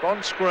Coop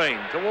on screen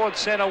towards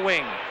centre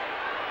wing.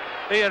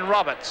 Ian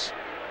Roberts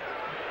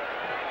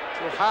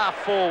to half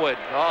forward.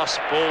 Oh,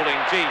 Spalding,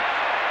 gee.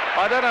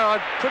 I don't know,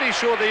 I'm pretty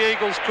sure the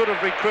Eagles could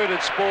have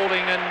recruited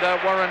Spalding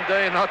and Warren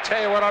Dean. I'll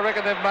tell you what, I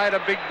reckon they've made a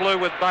big blue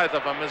with both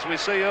of them, as we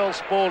see Earl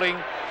Spalding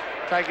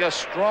take a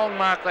strong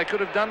mark. They could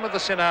have done with the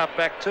centre-half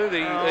back too,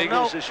 the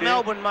Eagles this year.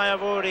 Melbourne may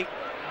have already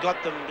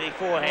got them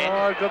beforehand.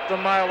 Oh, I got the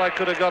mail, they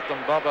could have got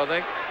them, Bob, I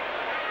think.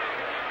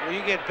 Well,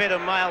 you get better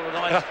mail than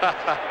I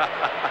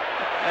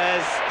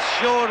as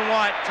Sean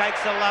White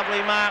takes a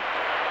lovely mark.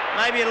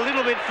 Maybe a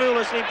little bit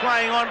foolishly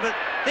playing on, but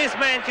this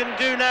man can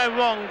do no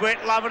wrong, Brett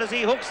Lovett, as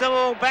he hooks the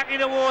ball back in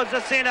towards the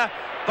centre.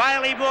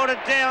 Bailey brought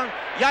it down.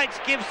 Yeats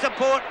gives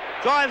support,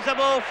 drives the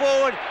ball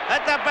forward.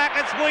 At the back,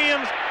 it's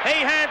Williams.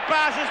 He hand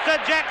passes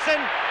to Jackson.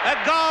 A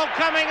goal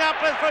coming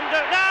up from...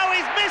 No,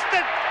 he's missed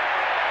it.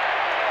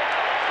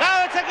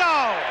 No, it's a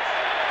goal.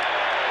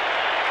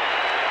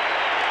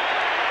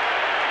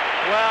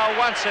 Well,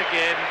 once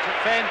again,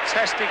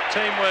 fantastic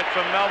teamwork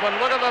from Melbourne.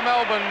 Look at the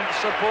Melbourne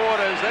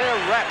supporters.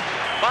 They're wrapped.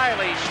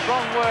 Bailey,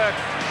 strong work.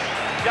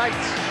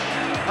 Yeats,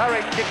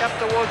 hurried kick up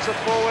towards the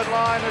forward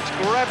line. It's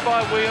grabbed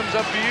by Williams.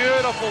 A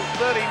beautiful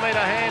 30-metre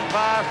hand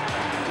pass.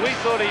 We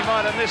thought he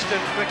might have missed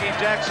it, Ricky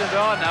Jackson.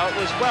 Oh, no, it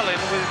was well in.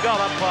 With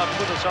goal umpire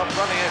put us off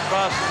running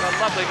across, and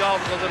a lovely goal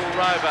for the little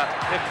rover.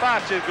 They're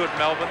far too good,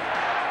 Melbourne.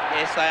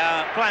 Yes, they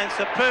are playing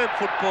superb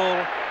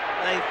football.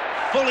 They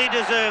fully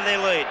deserve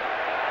their lead.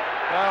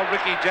 Well,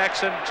 Ricky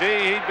Jackson,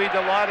 gee, he'd be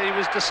delighted. He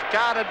was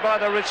discarded by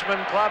the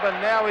Richmond club, and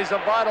now he's a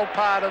vital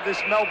part of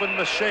this Melbourne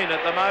machine at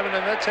the moment,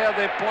 and that's how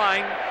they're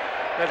playing.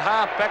 At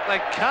half-back,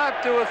 they can't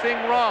do a thing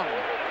wrong.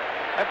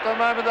 At the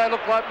moment, they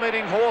look like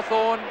meeting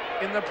Hawthorn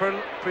in the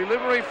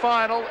preliminary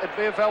final at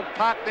VFL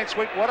Park next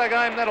week. What a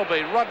game that'll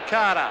be. Rod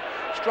Carter,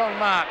 strong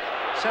mark.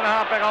 Centre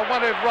half-back. I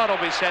wonder if Rod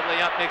will be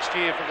settling up next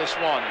year for the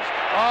Swans.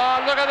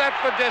 Oh, look at that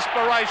for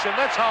desperation.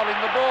 That's holding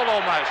the ball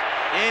almost.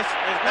 Yes,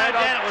 there's no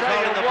doubt it was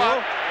holding the ball.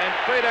 And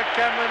Peter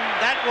Cameron...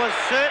 That was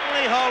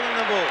certainly holding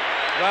the ball.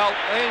 Well,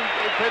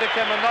 Peter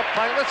Cameron not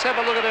playing. Let's have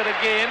a look at it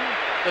again.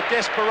 The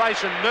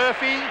desperation.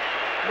 Murphy.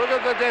 Look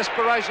at the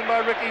desperation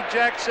by Ricky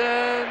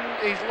Jackson.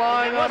 He's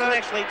lying on it. He wasn't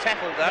actually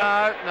tackled,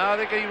 though. No, I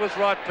think he was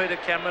right,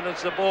 Peter Cameron,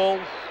 as the ball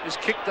is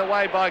kicked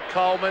away by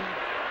Coleman.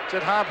 It's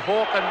at half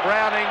Hawke and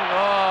Browning.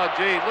 Oh,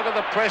 gee, look at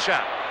the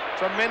pressure.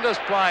 Tremendous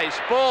play.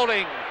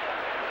 Spalding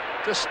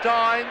to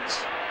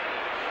Steins.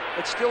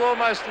 It's still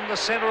almost in the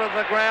centre of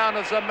the ground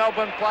as the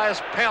Melbourne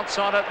players pounce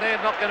on it. They're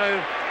not going to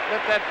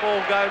let that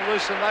ball go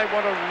loose, and they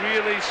want to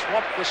really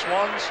swap the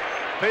Swans.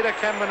 Peter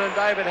Cameron and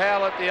David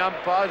Howlett, the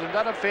umpires, have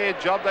done a fair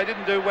job. They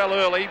didn't do well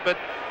early, but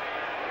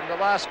in the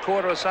last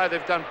quarter or so,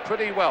 they've done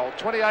pretty well.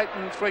 28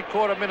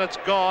 3/4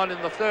 minutes gone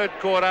in the third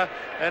quarter,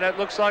 and it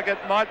looks like it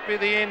might be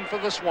the end for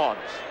the Swans.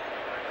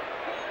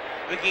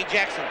 Ricky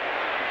Jackson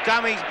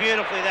dummies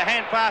beautifully. The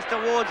hand pass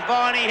towards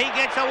Viney. He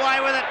gets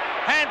away with it.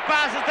 Hand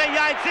passes to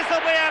Yeats. This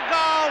will be a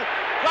goal.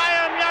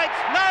 Graeme Yeats,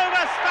 no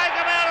mistake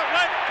about it,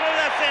 right through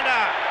the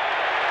centre.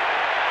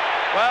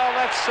 Well,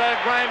 that's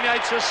Graeme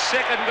Yeats'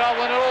 second goal,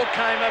 and it all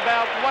came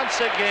about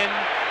once again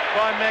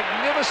by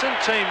magnificent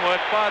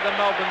teamwork by the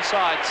Melbourne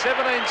side.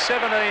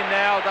 17-17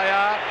 now they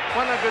are.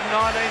 119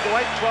 to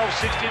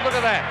 8-12-60. Look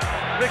at that.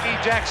 Ricky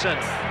Jackson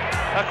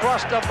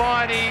across to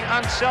Viney.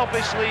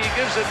 Unselfishly, he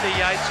gives it to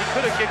Yeats. He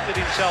could have kicked it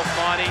himself,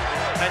 Viney.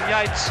 And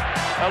Yeats,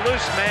 a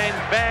loose man,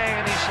 bang,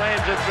 and he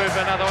slams it through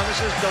for another one. This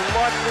is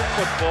delightful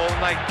football,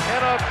 and they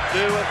cannot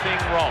do a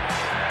thing wrong.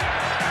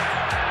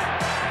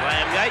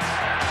 Graeme Yeats,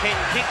 10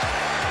 kicks,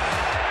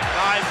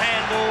 5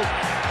 handballs,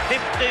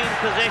 15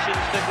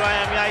 possessions to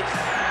Graeme Yeats,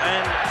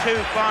 and 2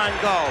 fine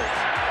goals.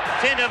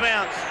 Centre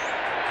bounce.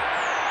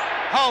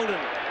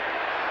 Holden.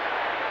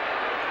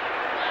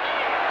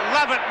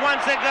 Lovett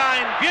once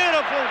again.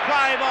 Beautiful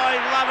play by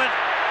Lovett.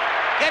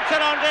 Gets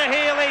it onto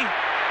Healy.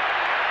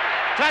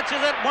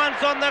 Touches it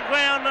once on the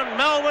ground, and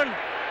Melbourne,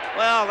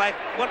 well,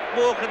 what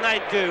more can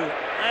they do?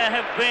 They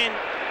have been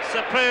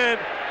superb,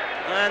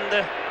 and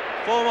the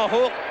former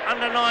Hawk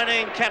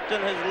under-19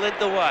 captain has led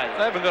the way.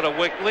 They haven't got a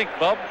weak link,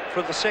 Bob.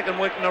 for the second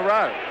week in a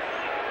row.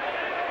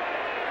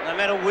 No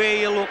matter where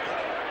you look,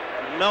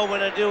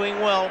 Melbourne are doing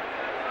well.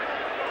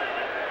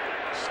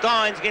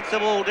 Steins gets the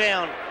ball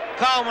down.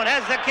 Coleman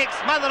has the kick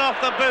smothered off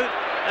the boot,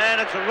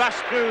 and it's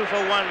rushed through for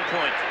 1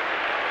 point.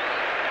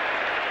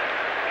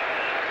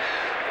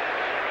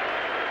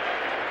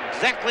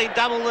 Exactly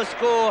double the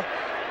score.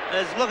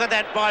 Look at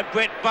that by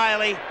Brett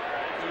Bailey.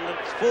 And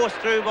it's forced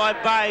through by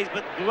Bays,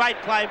 but great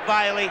play,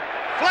 Bailey.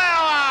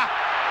 Flower!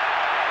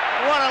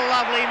 What a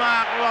lovely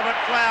mark, Robert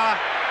Flower.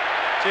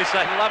 Geez,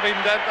 they love him,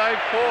 don't they?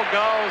 4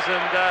 goals,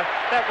 and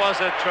that was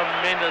a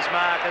tremendous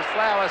mark as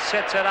Flower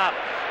sets it up.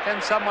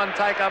 Can someone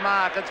take a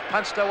mark? It's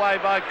punched away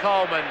by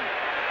Coleman.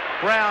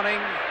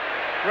 Browning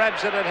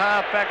grabs it at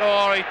half-back.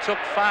 Oh, he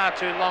took far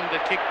too long to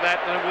kick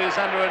that, and it was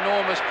under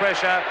enormous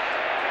pressure,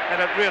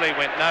 and it really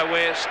went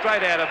nowhere.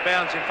 Straight out of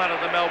bounds in front of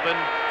the Melbourne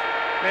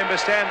member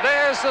stand.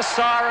 There's the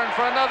siren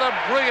for another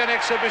brilliant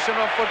exhibition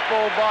of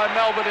football by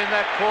Melbourne in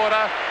that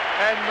quarter,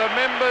 and the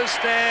members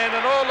stand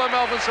and all the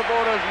Melbourne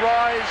supporters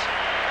rise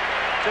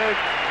to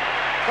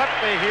clap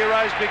their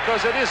heroes,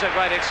 because it is a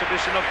great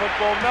exhibition of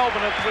football.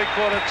 Melbourne at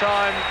three-quarter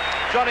time.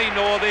 Johnny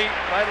Northey,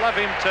 they love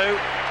him too.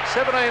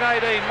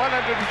 17-18,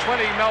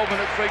 120 Melbourne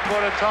at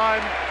three-quarter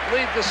time.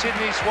 Lead the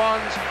Sydney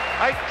Swans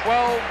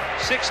 8-12,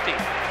 60.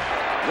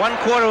 1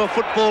 quarter of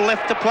football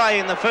left to play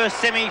in the first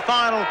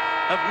semi-final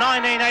of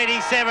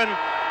 1987,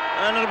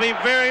 and it'll be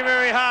very,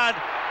 very hard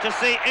to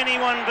see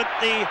anyone but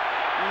the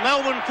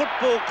Melbourne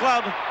Football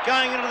Club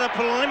going into the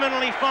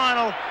preliminary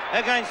final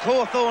against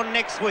Hawthorn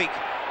next week.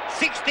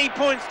 60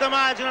 points to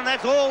margin, and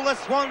that's all the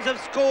Swans have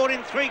scored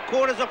in 3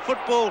 quarters of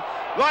football.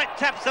 Wright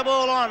taps the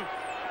ball on.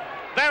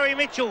 Barry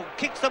Mitchell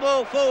kicks the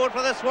ball forward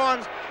for the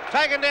Swans.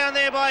 Taken down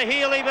there by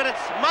Healy, but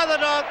it's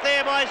smothered out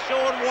there by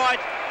Sean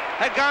White.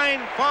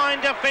 Again, fine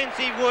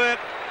defensive work,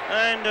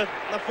 and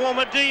the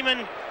former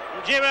Demon,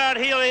 Gerard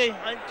Healy,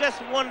 I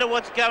just wonder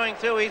what's going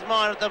through his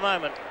mind at the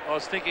moment. I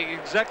was thinking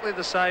exactly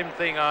the same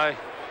thing.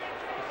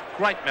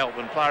 Great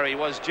Melbourne player he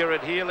was,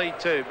 Gerard Healy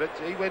too, but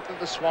he went to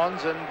the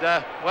Swans, and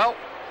well,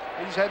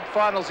 he's had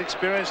finals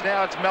experience.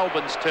 Now it's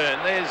Melbourne's turn.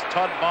 There's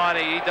Todd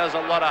Viney. He does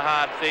a lot of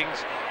hard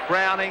things.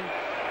 Browning.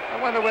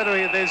 I wonder whether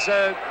there's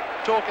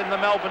talk in the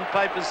Melbourne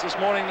papers this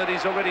morning that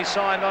he's already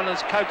signed on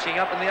as coaching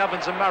up in the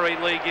Ovens and Murray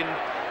League in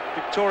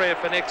Victoria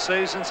for next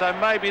season. So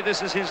maybe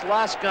this is his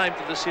last game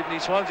for the Sydney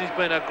Swans. He's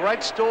been a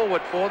great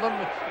stalwart for them,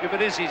 if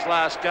it is his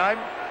last game.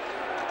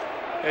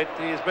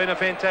 He has been a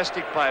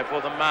fantastic player for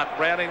them, Mark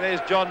Browning.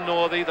 There's John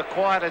Northey, the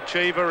quiet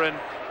achiever, and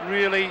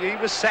really he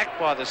was sacked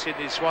by the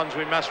Sydney Swans,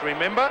 we must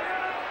remember.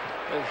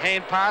 A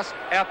hand pass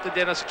out to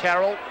Dennis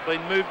Carroll,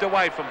 been moved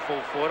away from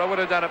full forward. I would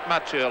have done it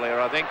much earlier,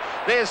 I think.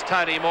 There's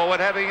Tony Morwood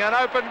having an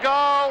open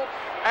goal,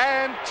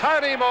 and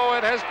Tony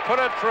Morwood has put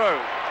it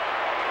through.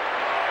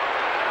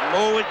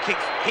 Morwood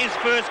kicks his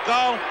first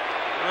goal,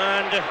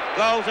 and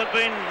goals have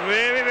been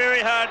very,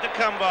 very hard to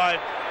come by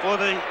for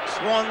the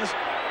Swans.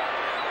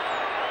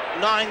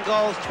 9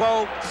 goals,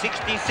 12,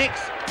 66,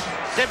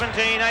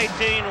 17,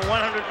 18,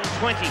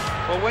 120.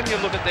 Well, when you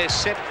look at their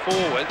set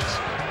forwards,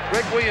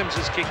 Greg Williams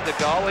has kicked the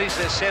goal. He's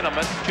their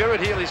centreman. Gerard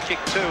Healy's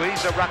kicked 2.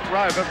 He's a ruck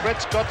rover.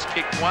 Brett Scott's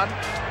kicked 1.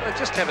 They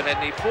just haven't had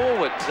any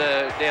forwards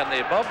down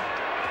there, Bob.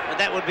 And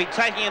that would be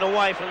taking it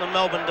away from the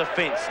Melbourne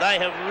defence. They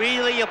have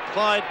really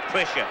applied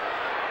pressure.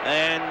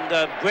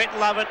 And Brett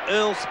Lovett,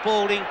 Earl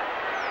Spalding,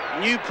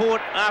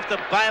 Newport, after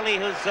Bailey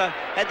has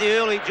had the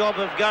early job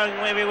of going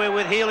everywhere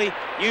with Healy,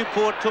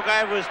 Newport took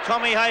over as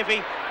Tommy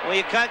Hafey. Well,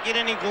 you can't get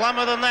any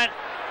glummer than that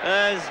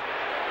as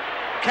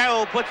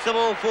Carroll puts the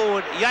ball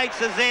forward.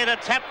 Yeats is there to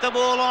tap the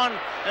ball on,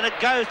 and it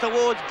goes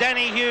towards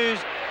Danny Hughes.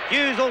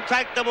 Hughes will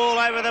take the ball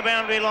over the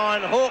boundary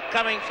line. Hawke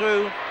coming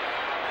through.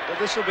 Well,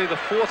 this will be the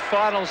 4th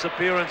finals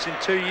appearance in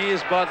 2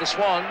 years by the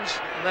Swans.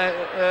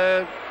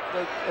 A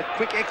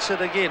quick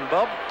exit again,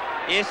 Bob.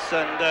 Yes,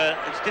 and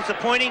it's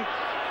disappointing.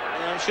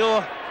 And I'm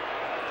sure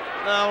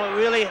they'll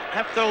really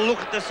have to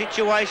look at the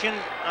situation.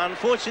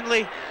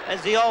 Unfortunately,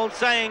 as the old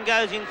saying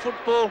goes in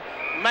football,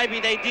 maybe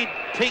they did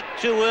peak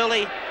too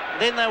early.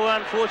 Then they were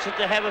unfortunate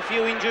to have a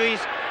few injuries,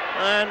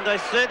 and they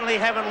certainly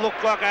haven't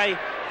looked like a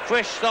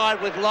fresh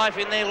side with life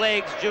in their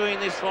legs during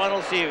this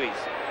final series.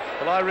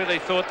 Well, I really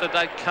thought that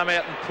they'd come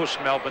out and push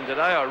Melbourne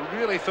today. I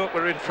really thought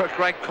we were in for a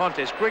great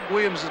contest. Greg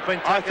Williams has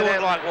been taken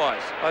out.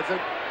 Likewise. I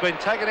thought been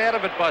taken out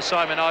of it by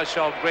Simon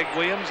Eishold. Greg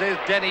Williams. There's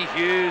Danny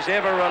Hughes,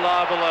 ever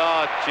reliable.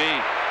 Oh, gee.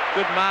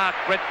 Good mark.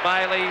 Brett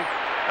Bailey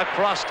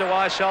across to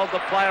Eishold,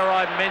 the player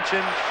I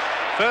mentioned.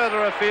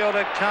 Further afield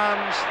it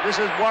comes. This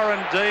is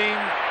Warren Dean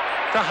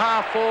to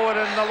half forward,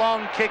 and the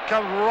long kick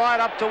comes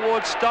right up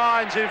towards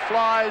Steins, who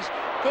flies.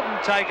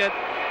 Couldn't take it,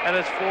 and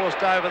it's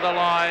forced over the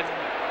line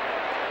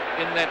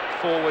in that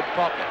forward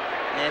pocket.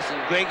 Yes,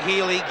 and Greg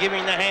Healy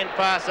giving the hand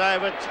pass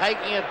over,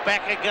 taking it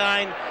back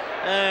again,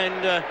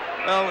 and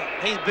well,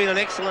 he's been an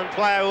excellent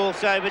player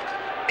also, but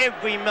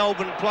every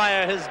Melbourne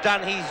player has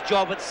done his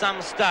job at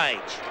some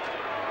stage.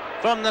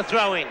 From the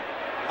throw-in,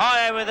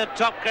 high over the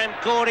top came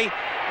Cordy,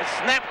 a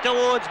snap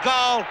towards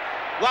goal.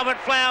 Robert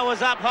Flower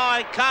was up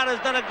high. Carter's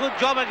done a good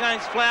job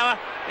against Flower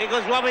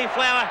because Robbie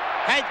Flower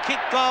had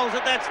kicked goals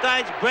at that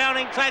stage.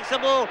 Browning takes the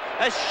ball,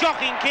 a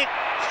shocking kick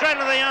straight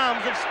into the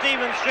arms of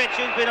Stephen Stretch,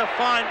 who's been a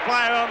fine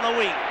player on the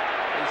wing.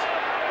 He's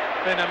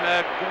been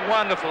a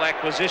wonderful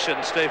acquisition,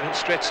 Stephen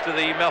Stretch, to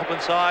the Melbourne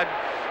side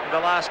in the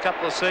last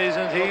couple of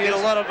seasons. He'll get a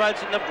lot of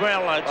votes in the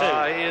Brownlow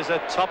too. He is a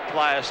top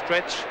player,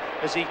 Stretch,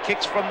 as he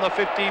kicks from the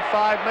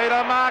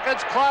 55-metre mark.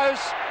 It's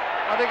close.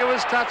 I think it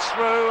was touched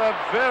through. A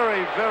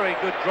very, very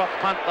good drop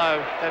punt,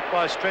 though, that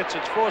by Stretch.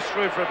 It's forced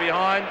through from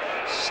behind.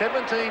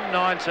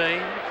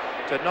 17-19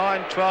 to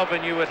 9-12,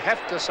 and you would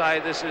have to say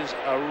this is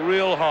a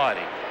real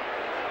hiding.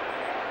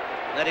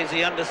 That is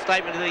the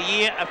understatement of the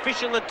year.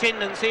 Official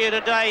attendance here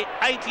today,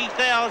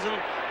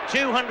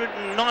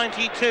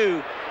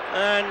 80,292.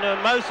 And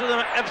most of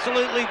them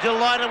absolutely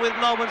delighted with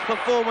Melbourne's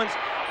performance.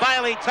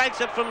 Bailey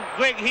takes it from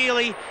Greg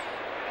Healy.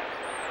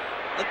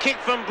 The kick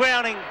from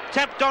Browning,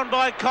 tapped on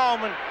by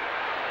Coleman.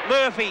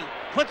 Murphy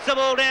puts the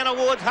ball down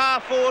towards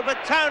half forward,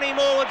 but Tony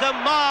Morwood's a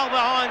mile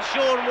behind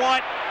Sean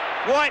White.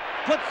 White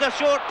puts the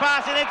short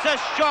pass in. It's a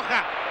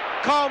shocker.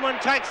 Coleman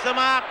takes the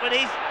mark, but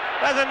he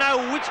doesn't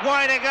know which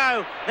way to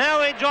go.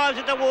 Now he drives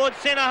it towards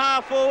centre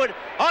half forward.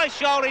 High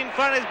shoulder in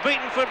front is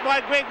beaten foot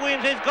by Greg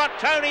Williams, who's got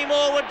Tony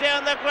Morwood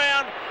down the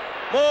ground.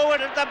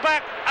 Morwood at the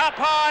back, up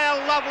high, a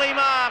lovely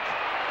mark.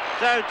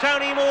 So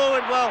Tony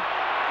Morwood, well,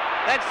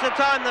 that's the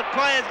time that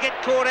players get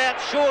caught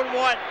out. Sean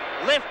White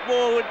left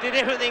Morwood, did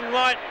everything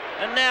right,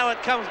 and now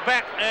it comes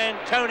back and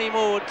Tony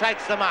Morwood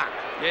takes the mark.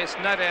 Yes,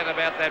 no doubt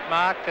about that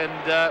mark, and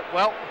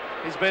well,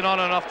 he's been on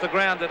and off the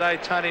ground today,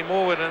 Tony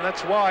Morwood, and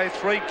that's why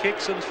 3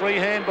 kicks and 3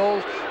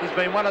 handballs. He's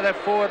been one of that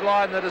forward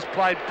line that has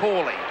played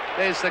poorly.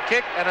 There's the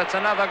kick, and it's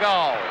another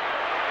goal.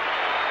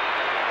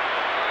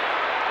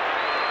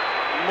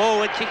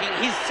 Morwood kicking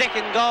his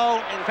second goal,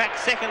 in fact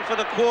second for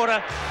the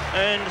quarter,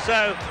 and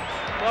so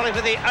probably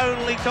for the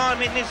only time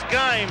in this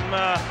game.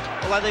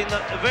 Well, I think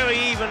a very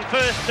even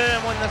first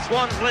term when the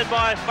Swans led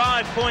by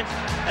 5 points,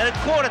 and at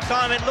quarter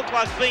time it looked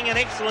like being an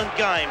excellent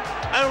game.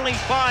 Only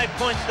 5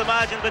 points the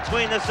margin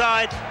between the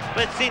sides,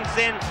 but since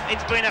then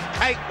it's been a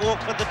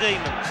cakewalk for the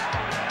Demons.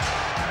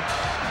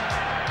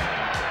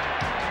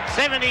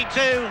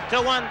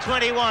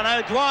 72-121.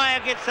 O'Dwyer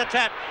gets the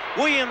tap.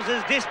 Williams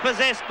is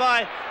dispossessed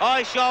by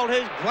Eishold,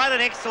 who's played an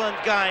excellent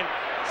game.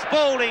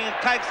 Spalding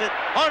takes it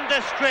on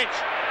to Stretch.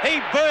 He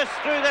bursts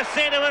through the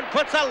centre and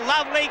puts a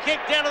lovely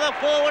kick down to the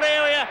forward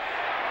area.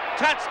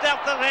 Touched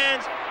up the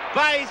hands.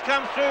 Bayes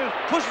comes through,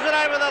 pushes it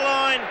over the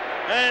line,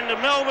 and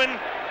Melbourne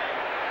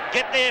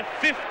get their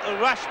 5th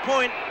rush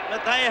point,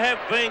 but they have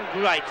been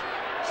great.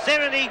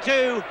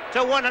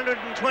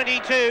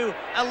 72-122,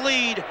 a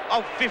lead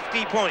of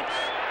 50 points.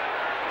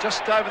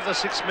 Just over the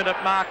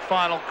 6-minute mark,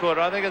 final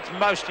quarter. I think it's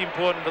most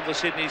important for the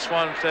Sydney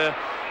Swans to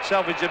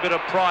salvage a bit of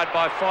pride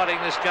by fighting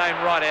this game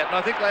right out, and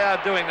I think they are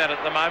doing that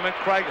at the moment.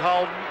 Craig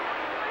Holden,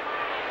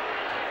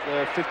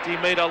 the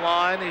 50-metre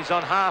line, he's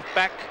on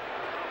half-back,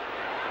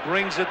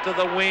 brings it to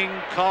the wing.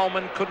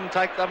 Coleman couldn't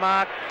take the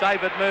mark.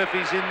 David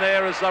Murphy's in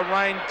there as the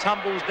rain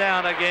tumbles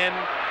down again,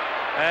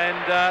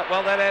 and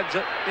well, that adds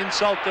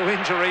insult to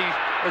injury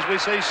as we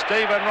see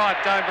Stephen Wright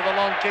going for the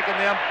long kick, and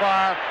the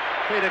umpire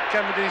Peter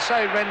Campbell, did he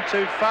say ran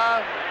too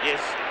far? Yes.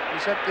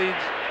 Is that the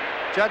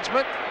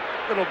judgment?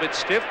 A little bit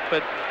stiff,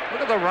 but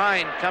look at the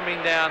rain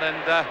coming down,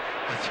 and I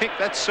think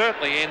that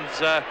certainly ends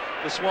the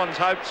Swans'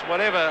 hopes,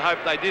 whatever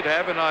hope they did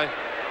have, and I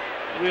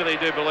really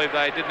do believe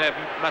they didn't have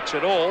much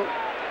at all.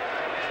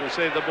 So we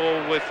see the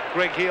ball with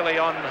Greg Healy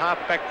on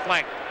half-back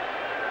flank.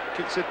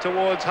 Kicks it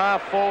towards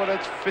half-forward.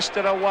 It's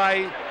fisted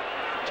away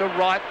to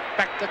Wright,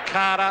 back to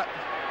Carter,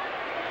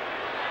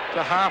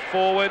 to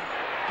half-forward.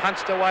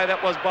 Punched away,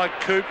 that was by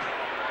Coop.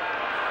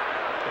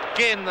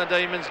 Again, the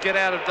Demons get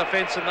out of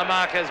defence, and the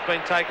mark has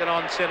been taken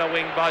on centre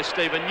wing by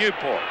Stephen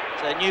Newport.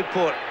 So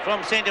Newport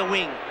from centre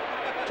wing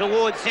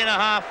towards centre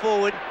half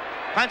forward.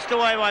 Punched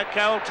away by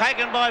Carroll,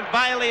 taken by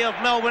Bailey of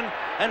Melbourne,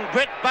 and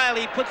Brett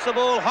Bailey puts the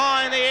ball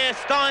high in the air.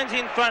 Stein's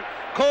in front.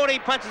 Cordy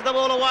punches the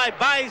ball away.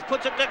 Bayes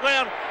puts it to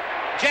ground.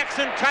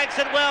 Jackson takes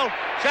it well,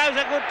 shows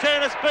a good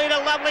turn of speed, a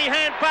lovely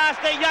hand pass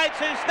to Yeats,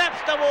 who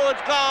snaps towards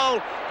goal,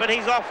 but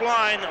he's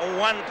offline.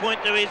 1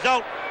 point the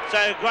result.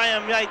 So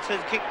Graeme Yeats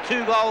has kicked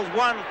 2 goals,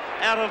 1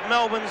 out of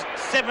Melbourne's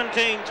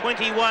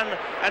 17-21,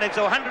 and it's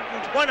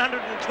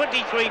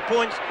 123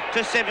 points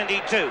to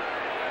 72.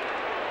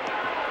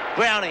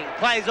 Browning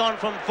plays on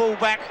from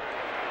full-back.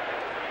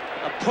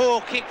 A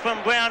poor kick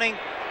from Browning.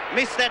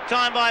 Missed that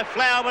time by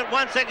Flower, but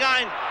once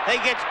again he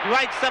gets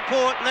great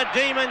support, and the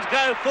Demons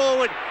go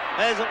forward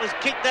as it was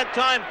kicked that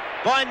time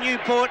by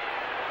Newport.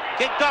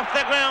 Kicked off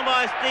the ground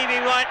by Stevie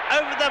Wright.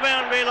 Over the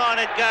boundary line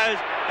it goes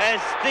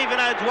as Stephen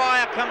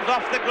O'Dwyer comes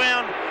off the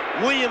ground.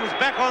 Williams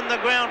back on the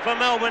ground for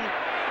Melbourne.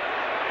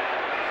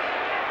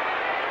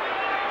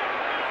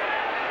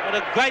 What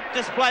a great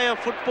display of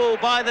football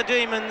by the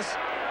Demons.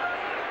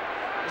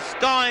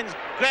 Steins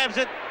grabs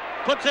it,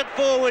 puts it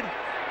forward.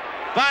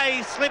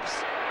 Bayes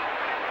slips.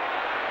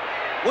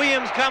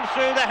 Williams comes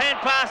through, the hand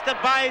pass to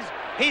Bayes.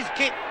 His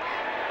kick,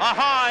 a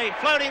high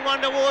floating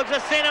one towards the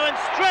centre, and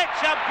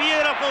Stretch, a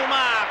beautiful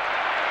mark.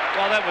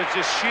 Well, that was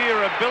just sheer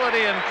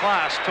ability and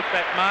class took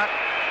that mark.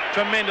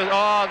 Tremendous.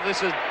 Oh,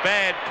 this is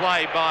bad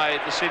play by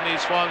the Sydney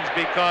Swans,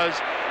 because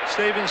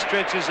Stephen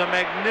Stretch is a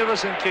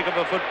magnificent kick of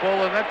a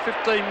football, and that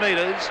 15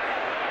 metres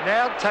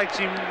now takes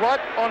him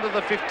right onto the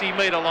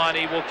 50-metre line.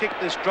 He will kick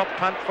this drop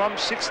punt from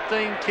 16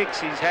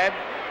 kicks he's had.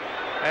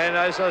 And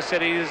as I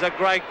said, it is a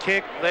great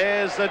kick.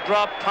 There's the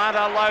drop punt,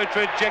 a low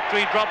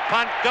trajectory drop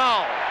punt,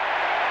 goal.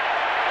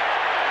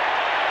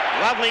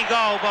 Lovely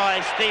goal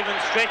by Stephen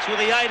Stretch with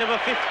the aid of a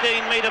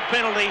 15-metre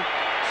penalty.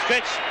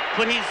 Stretch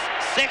put his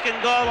second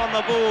goal on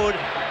the board,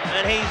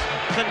 and he's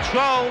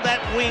controlled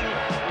that wing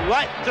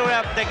right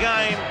throughout the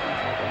game.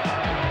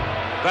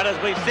 But as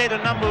we've said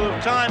a number of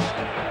times,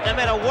 no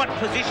matter what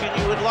position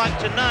you would like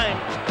to name,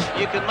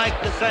 you can make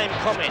the same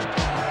comment.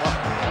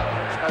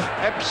 An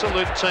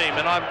absolute team,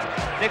 and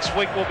next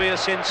week will be a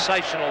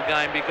sensational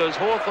game, because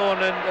Hawthorn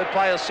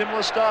play a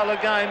similar style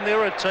of game.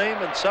 They're a team,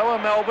 and so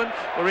are Melbourne.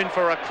 We're in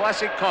for a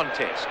classic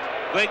contest.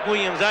 Greg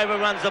Williams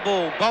overruns the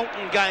ball.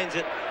 Bolton gains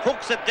it,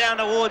 hooks it down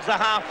towards the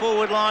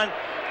half-forward line,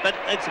 but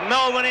it's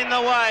Melbourne in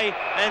the way,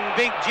 and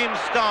big Jim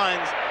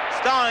Steins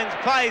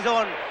plays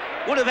on.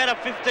 Would have had a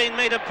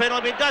 15-metre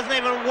penalty, but doesn't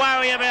even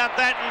worry about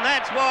that, and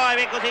that's why,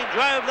 because he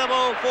drove the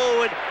ball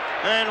forward.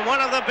 And one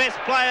of the best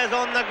players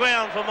on the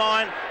ground for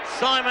mine,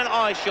 Simon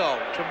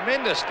Eisholt.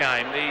 Tremendous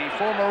game, the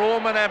former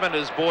Ormond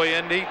Amateurs boy,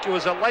 and he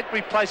was a late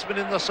replacement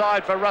in the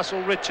side for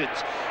Russell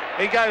Richards.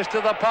 He goes to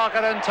the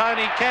pocket, and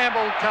Tony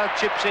Campbell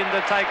chips in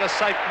to take a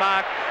safe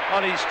mark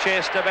on his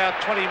chest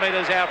about 20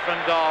 metres out from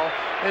goal.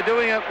 They're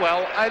doing it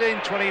well,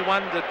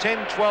 18-21 to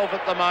 10-12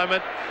 at the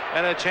moment,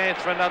 and a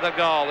chance for another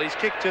goal. He's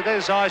kicked to,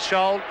 there's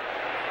Eisholt,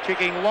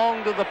 kicking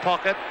long to the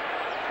pocket.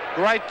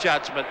 Great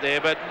judgment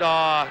there, but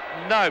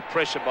no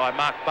pressure by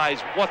Mark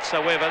Bayes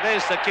whatsoever.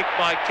 There's the kick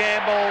by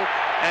Campbell,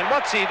 and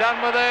what's he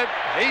done with it?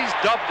 He's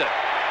dobbed it.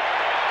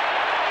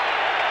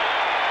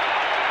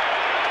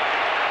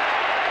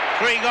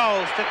 3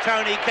 goals to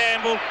Tony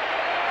Campbell,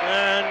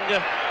 and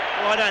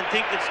I don't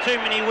think it's too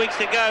many weeks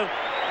ago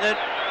that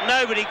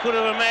nobody could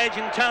have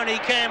imagined Tony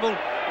Campbell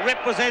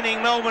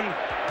representing Melbourne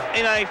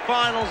in a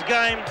finals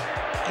game.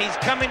 He's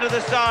come into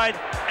the side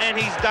and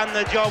he's done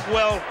the job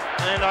well,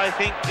 and I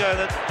think that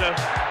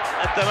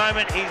at the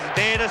moment he's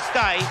there to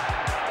stay.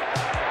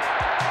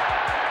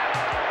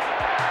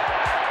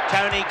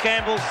 Tony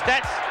Campbell's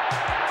stats.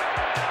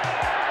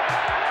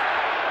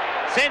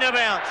 Centre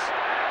bounce.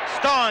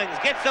 Steins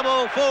gets the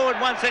ball forward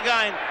once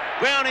again.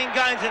 Browning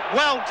gains it.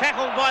 Well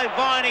tackled by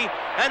Viney,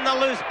 and the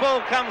loose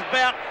ball comes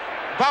out.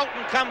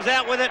 Bolton comes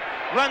out with it,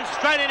 runs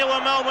straight into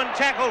a Melbourne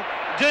tackle.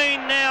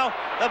 Dean now,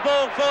 the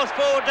ball forced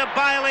forward to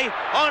Bailey,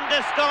 on to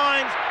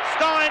Steins.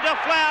 Stein to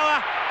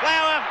Flower.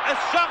 Flower, a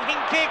shocking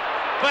kick,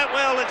 but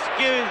well,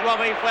 excuse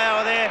Robbie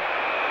Flower there.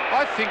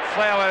 I think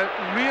Flower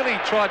really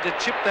tried to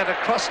chip that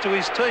across to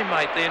his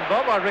teammate then,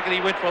 Bob. I reckon he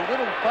went for a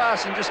little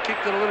pass and just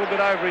kicked it a little bit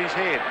over his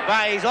head.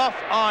 Bayes off,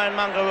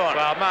 Ironmonger on.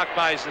 Well, Mark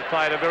Bayes has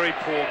played a very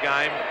poor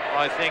game.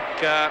 I think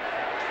a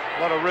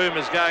lot of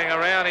rumours going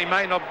around. He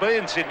may not be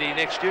in Sydney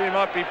next year. He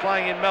might be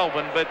playing in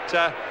Melbourne, but,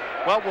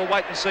 well, we'll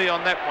wait and see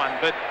on that one.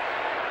 But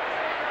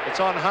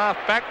it's on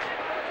half-back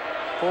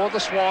for the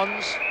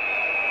Swans.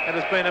 And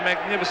it's been a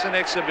magnificent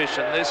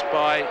exhibition, this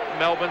by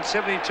Melbourne.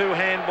 72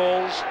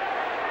 handballs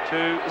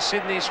to the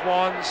Sydney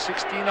Swans,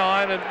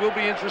 69. And it will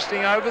be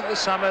interesting over the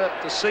summer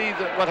to see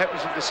what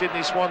happens with the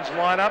Sydney Swans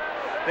lineup.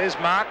 There's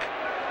Mark.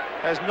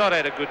 Has not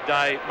had a good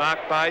day, Mark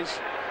Bayes.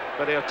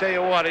 But I'll tell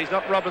you what, he's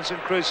not Robinson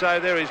Crusoe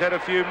there. He's had a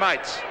few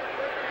mates.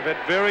 We've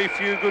had very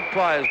few good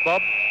players,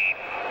 Bob.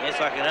 Yes,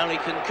 I can only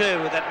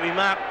concur with that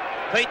remark,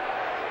 Pete.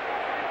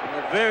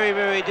 A very,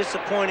 very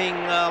disappointing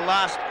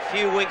last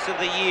few weeks of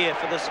the year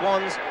for the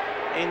Swans.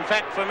 In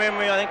fact, from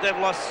memory, I think they've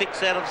lost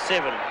 6 out of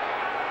 7.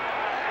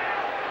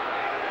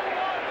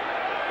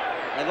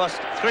 They've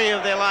lost 3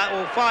 of their last,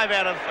 well, 5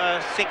 out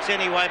of 6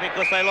 anyway,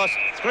 because they lost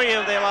 3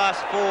 of their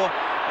last 4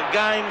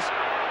 games,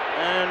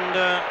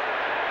 and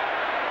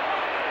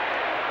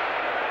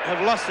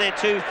have lost their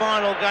 2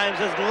 final games,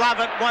 as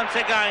Lovett once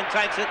again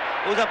takes it.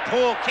 It was a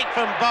poor kick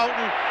from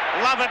Bolton.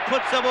 Lovett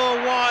puts the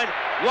ball wide.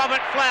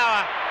 Robert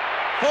Flower,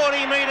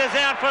 40 metres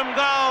out from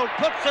goal,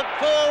 puts it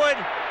forward.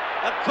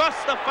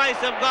 Across the face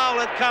of goal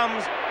it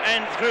comes,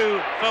 and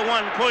through for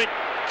 1 point.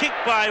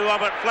 Kicked by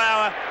Robert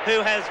Flower,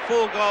 who has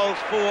 4 goals,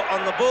 4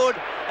 on the board,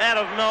 out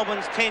of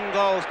Melbourne's 10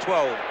 goals,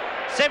 12.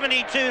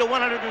 72 to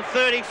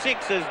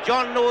 136 as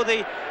John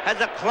Northey has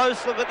a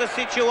close look at the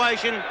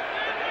situation.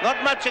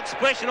 Not much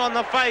expression on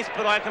the face,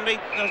 but I can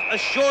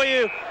assure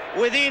you,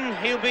 within,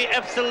 he'll be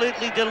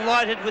absolutely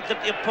delighted with the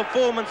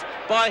performance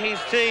by his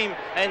team,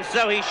 and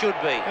so he should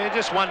be. You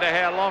just wonder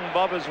how long,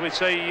 Bob, as we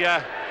see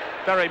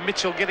Barry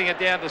Mitchell getting it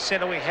down to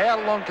centre wing, how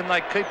long can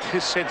they keep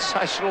this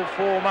sensational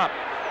form up?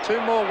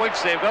 2 more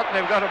weeks they've got, and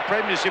they've got a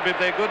premiership if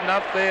they're good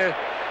enough. They're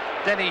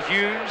Danny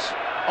Hughes,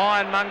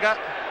 Ironmonger,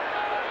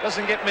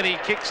 doesn't get many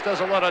kicks,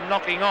 does a lot of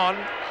knocking on.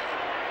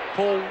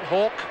 Paul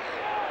Hawke,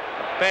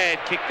 a bad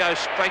kick goes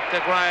straight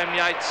to Graeme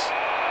Yeats.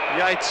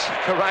 Yeats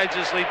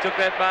courageously took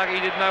that mark. He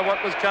didn't know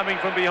what was coming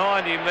from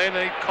behind him then.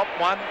 He copped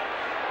one.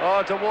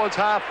 Oh, towards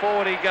half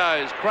forward he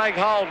goes. Craig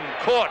Holden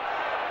caught.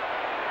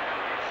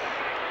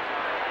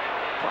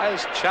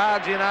 Players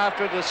charge in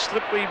after it. A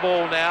slippery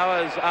ball now,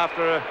 as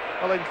after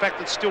well, in fact,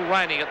 it's still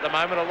raining at the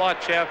moment, a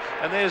light shower,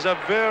 and there's a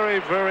very,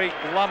 very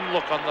glum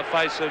look on the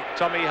face of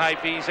Tommy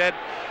Hafey. He's had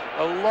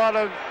a lot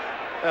of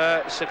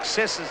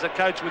success as a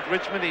coach with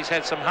Richmond. He's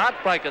had some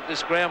heartbreak at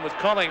this ground with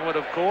Collingwood,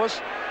 of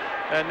course,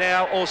 and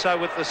now also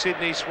with the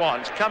Sydney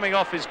Swans. Coming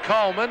off is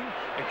Coleman,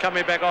 and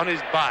coming back on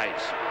is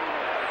Bayes.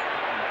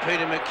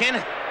 Peter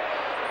McKenna.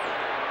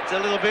 It's a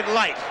little bit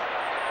late.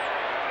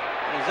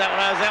 As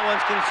that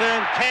one's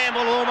concerned,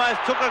 Campbell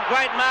almost took a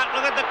great mark.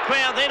 Look at the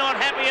crowd. They're not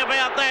happy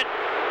about that.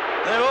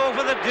 They're all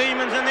for the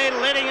Demons, and they're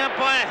letting up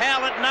by a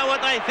howlet. Know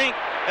what they think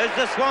as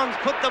the Swans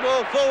put the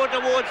ball forward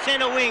towards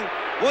centre wing.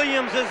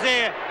 Williams is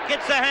there.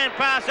 Gets the hand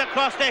pass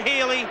across to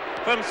Healy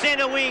from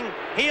centre wing.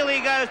 Healy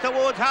goes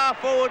towards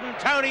half forward, and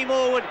Tony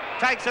Morwood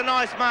takes a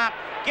nice mark.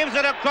 Gives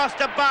it across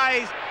to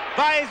Bayes.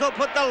 Bayes will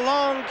put the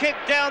long kick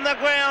down the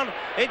ground.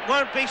 It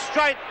won't be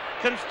straight.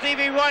 Can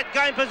Stevie Wright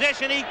gain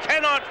possession? He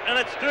cannot, and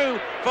it's through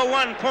for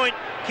 1 point.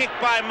 Kick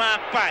by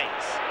Mark Bayes.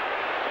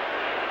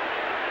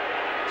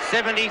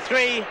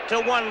 73 to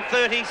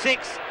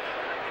 136.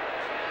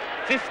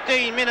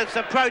 15 minutes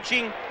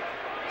approaching.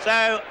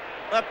 So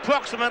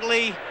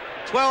approximately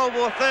 12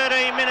 or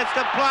 13 minutes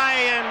to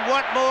play, and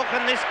what more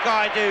can this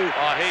guy do?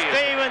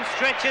 Stephen's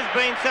stretch has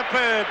been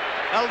superb.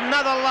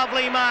 Another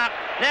lovely mark.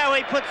 Now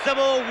he puts the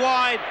ball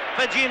wide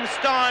for Jim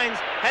Steins.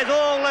 Has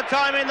all the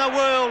time in the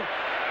world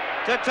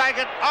to take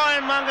it.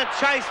 Ironmonger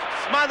chase,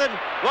 smothered.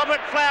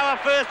 Robert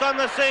Flower first on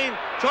the scene.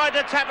 Tried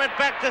to tap it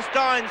back to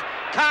Steins.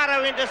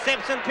 Carter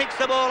intercepts and picks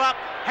the ball up.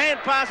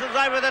 Hand passes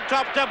over the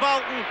top to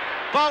Bolton.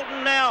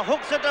 Bolton now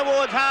hooks it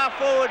towards half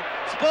forward.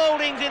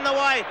 Spalding's in the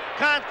way.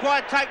 Can't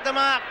quite take the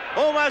mark.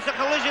 Almost a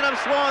collision of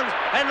Swans.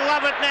 And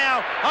Lovett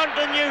now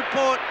onto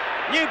Newport.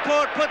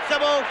 Newport puts the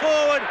ball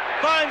forward.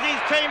 Finds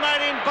his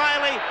teammate in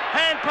Bailey.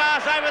 Hand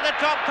pass over the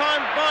top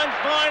time. Finds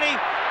Viney.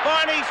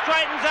 Viney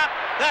straightens up.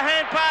 The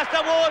hand pass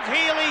towards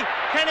Healy.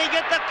 Can he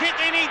get the kick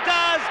in? He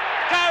does.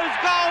 Goes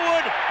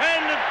goalward.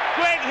 And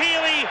Greg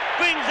Healy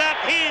brings up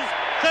his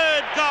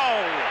third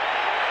goal.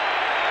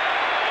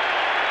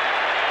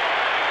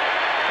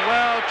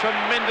 Well,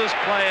 tremendous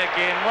play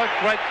again. What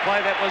great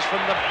play that was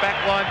from the back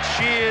line.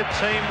 Sheer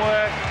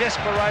teamwork,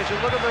 desperation.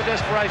 Look at the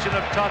desperation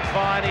of Todd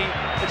Viney.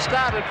 It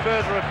started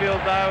further afield,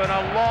 though, and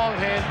a long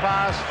hand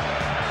pass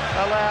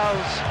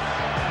allows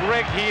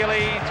Greg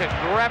Healy to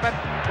grab it.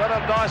 Got a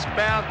nice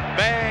bounce,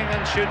 bang,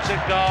 and shoots a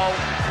goal.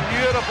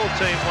 Beautiful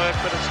teamwork,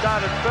 but it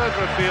started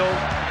further afield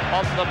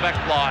on the back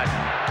line.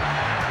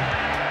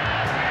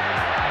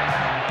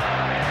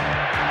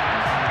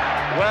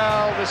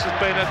 Well, this has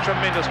been a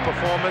tremendous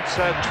performance.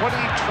 20-22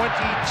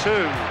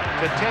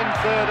 to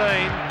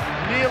 10-13,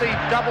 nearly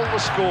double the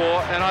score,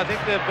 and I think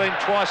they've been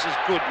twice as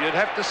good. You'd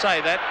have to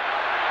say that,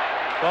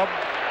 Bob.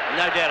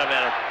 No doubt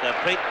about it,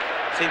 Pete.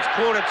 Since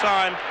quarter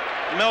time,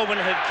 Melbourne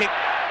have kicked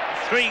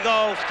 3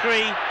 goals,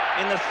 3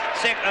 in the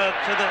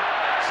to the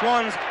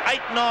Swans,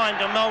 8-9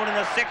 to Melbourne in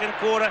the second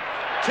quarter,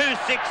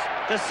 2-6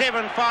 to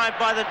 7-5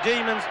 by the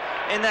Demons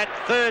in that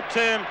third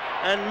term,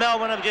 and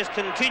Melbourne have just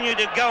continued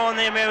to go on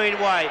their merry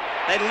way.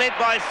 They led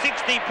by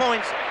 60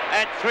 points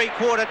at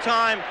three-quarter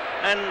time,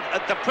 and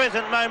at the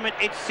present moment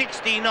it's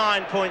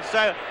 69 points.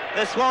 So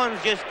the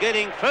Swans just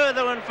getting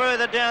further and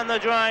further down the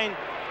drain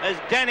as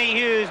Danny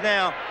Hughes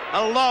now,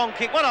 a long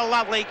kick. What a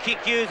lovely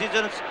kick Hughes is,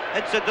 and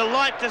it's a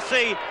delight to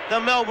see the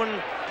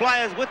Melbourne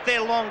players with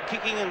their long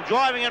kicking and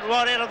driving it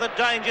right out of the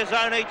danger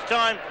zone each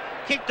time.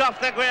 Kicked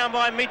off the ground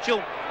by Mitchell.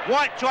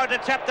 White tried to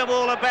tap the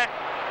ball back.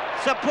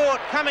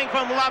 Support coming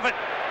from Lovett.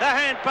 The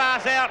hand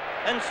pass out,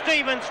 and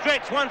Stephen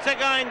Stretch once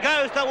again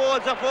goes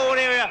towards the forward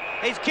area.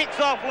 His kick's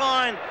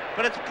offline,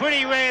 but it's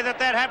pretty rare that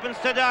that happens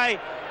today.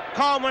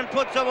 Coleman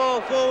puts the ball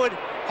forward.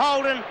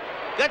 Holden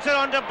gets it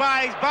onto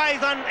Bayes.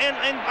 Bayes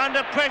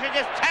under pressure,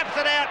 just taps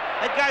it out.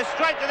 It goes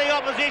straight to the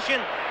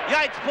opposition.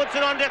 Yeats puts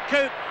it onto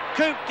Coop.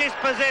 Coop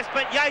dispossessed,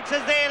 but Yeats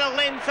is there to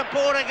lend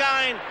support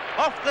again.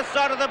 Off the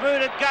side of the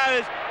boot it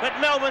goes, but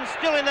Melbourne's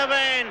still in the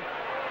van.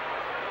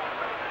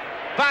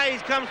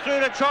 Bayes comes through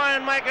to try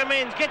and make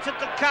amends. Gets it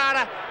to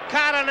Carter.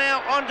 Carter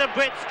now onto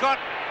Brett Scott.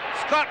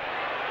 Scott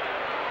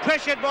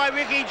pressured by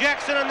Ricky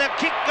Jackson, and the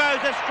kick goes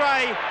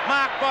astray,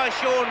 marked by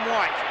Sean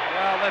White.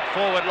 Well, that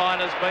forward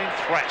line has been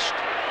thrashed.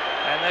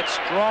 And that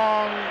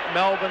strong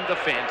Melbourne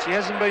defence. He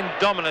hasn't been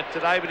dominant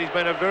today, but he's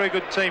been a very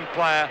good team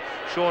player,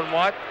 Sean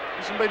White.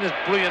 He hasn't been as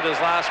brilliant as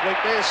last week.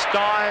 There's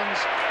Steins,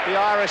 the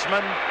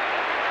Irishman.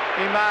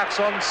 He marks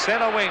on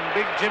centre wing,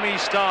 big Jimmy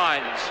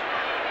Steins.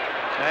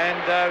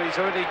 And he's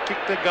already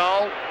kicked a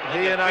goal.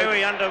 A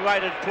very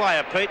underrated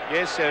player, Pete.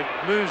 Yes,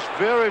 moves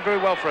very, very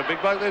well for a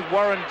big bloke. There's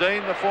Warren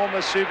Dean, the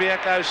former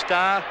Subiaco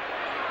star.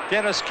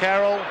 Dennis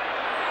Carroll.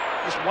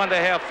 Just wonder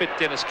how fit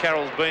Dennis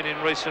Carroll's been in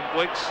recent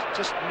weeks.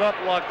 Just not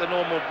like the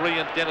normal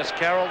brilliant Dennis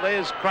Carroll.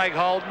 There's Craig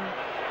Holden.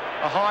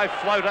 A high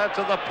floater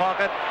to the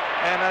pocket.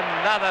 And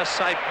another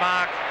safe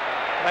mark.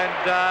 And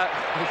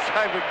he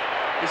gave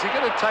Is he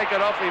going to take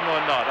it off him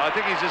or not? I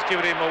think he's just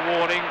giving him a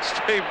warning.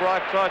 Steve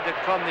Wright tried to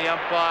con the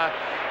umpire,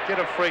 get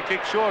a free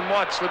kick. Sean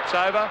White slips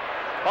over.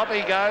 Off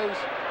he goes.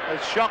 A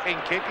shocking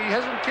kick. He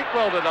hasn't kicked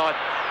well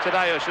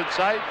today, I should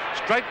say.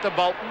 Straight to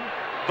Bolton.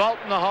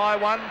 Bolton the high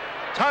one.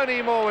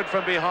 Tony Morwood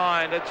from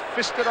behind. It's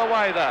fisted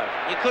away though.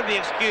 You could be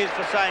excused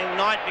for saying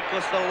night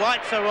because the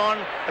lights are on.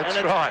 That's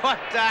and it's right.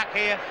 quite dark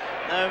here.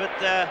 No, but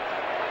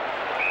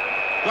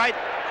great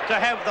to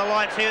have the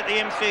lights here at the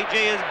MCG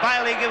as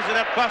Bailey gives it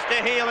across to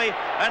Healy.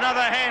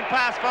 Another hand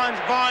pass finds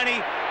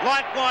Viney.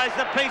 Likewise,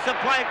 the piece of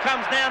play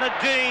comes down to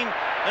Dean,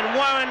 and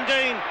Warren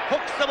Dean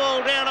hooks the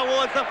ball down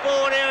towards the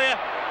forward area.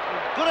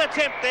 Good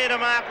attempt there to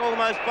mark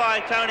almost by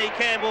Tony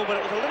Campbell, but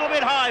it was a little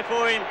bit high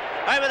for him.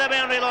 Over the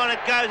boundary line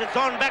it goes. It's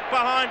on back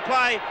behind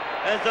play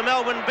as the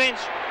Melbourne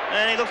bench,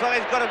 and he looks like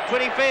he's got a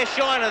pretty fair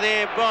shiner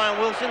there, Brian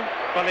Wilson.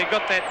 Well, he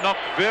got that knock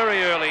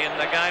very early in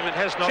the game. It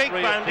has not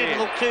reappeared. Cheekbone didn't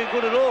look too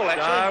good at all,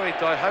 actually.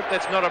 No, I hope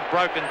that's not a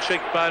broken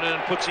cheekbone and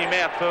puts him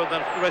out for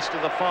the rest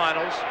of the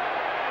finals.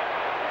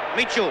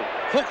 Mitchell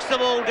hooks the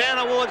ball down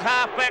towards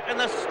half-back, and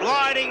the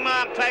sliding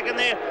mark taken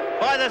there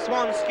by the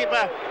Swan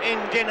skipper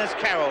in Dennis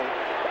Carroll.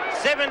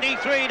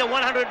 73 to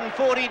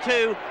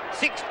 142,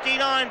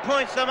 69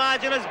 points the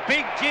margin as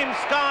Big Jim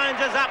Steins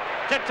is up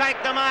to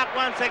take the mark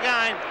once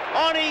again.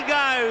 On he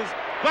goes.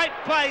 Great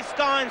play,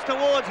 Steins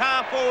towards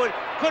half-forward.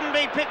 Couldn't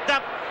be picked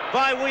up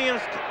by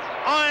Williams.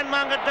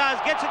 Ironmonger does.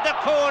 Gets it to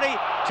Cordy.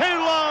 Too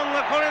long,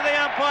 according to the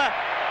umpire.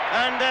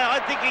 And I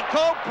think he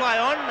called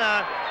play on,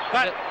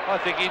 but I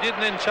think he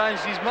didn't then change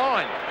his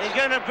mind. He's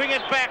going to bring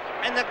it back,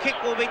 and the kick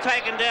will be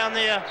taken down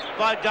there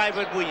by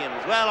David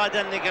Williams. Well, I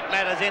don't think it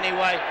matters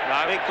anyway,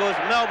 because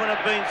Melbourne have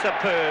been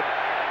superb.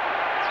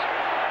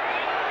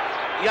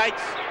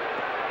 Yeats,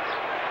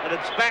 but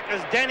it's back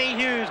as Danny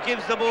Hughes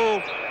gives the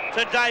ball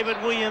to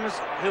David Williams,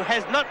 who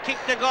has not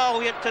kicked a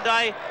goal yet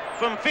today.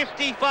 From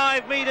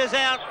 55 metres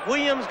out,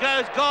 Williams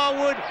goes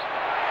goalward.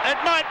 It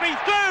might be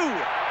through.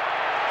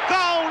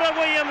 Goal to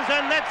Williams,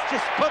 and that's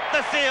just put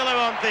the sealer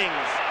on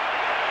things.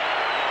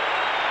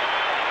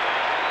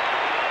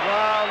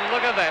 Well,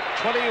 look at that,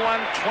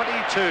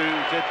 21-22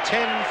 to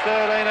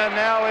 10-13, and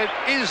now it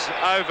is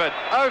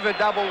over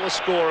double the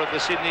score of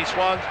the Sydney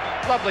Swans.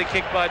 Lovely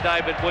kick by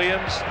David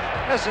Williams.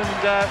 Hasn't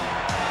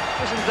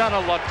done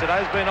a lot today.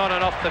 He's been on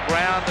and off the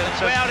ground. And the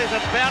crowd is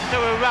about to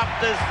erupt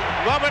as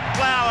Robert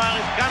Flower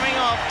is coming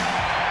off.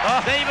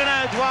 Stephen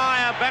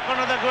O'Dwyer back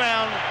onto the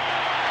ground.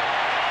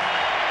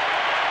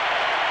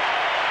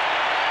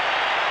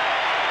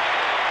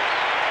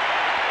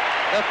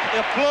 The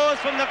applause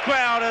from the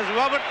crowd as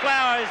Robert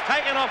Flower is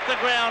taken off the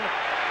ground.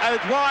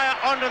 O'Dwyer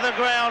onto the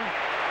ground.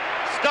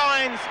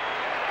 Steins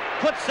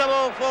puts the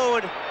ball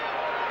forward.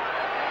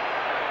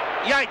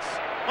 Yeats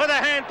with a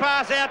hand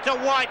pass out to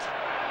White.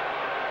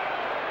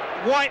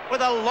 White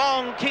with a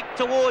long kick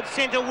towards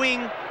centre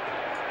wing.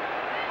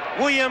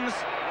 Williams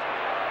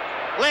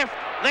left,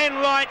 then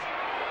right.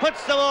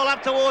 Puts the ball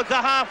up towards the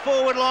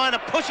half-forward line. A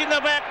push in the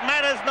back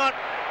matters not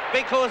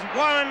because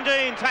Warren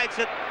Dean takes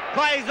it.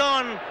 Plays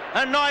on.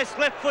 A nice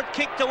left foot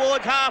kick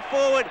towards half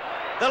forward.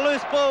 The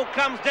loose ball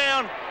comes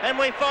down and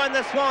we find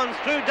the Swans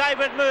through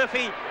David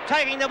Murphy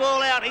taking the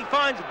ball out. He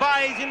finds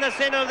Bayes in the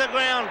centre of the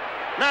ground.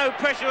 No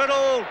pressure at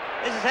all.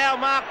 This is how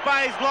Mark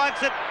Bayes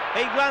likes it.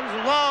 He runs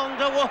long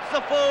towards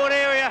the forward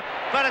area,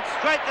 but it's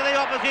straight to the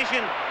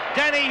opposition.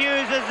 Danny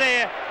Hughes is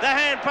there. The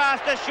hand pass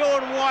to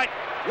Sean White.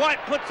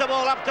 White puts the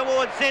ball up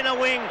towards centre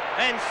wing,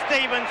 and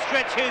Stephen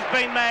Stretch, who's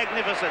been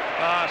magnificent.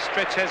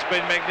 Stretch has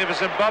been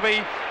magnificent.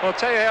 Bobby, I'll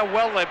tell you how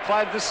well they've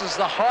played. This is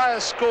the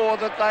highest score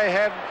that they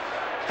have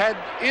had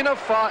in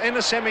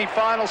a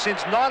semi-final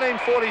since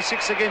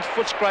 1946 against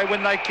Footscray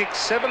when they kicked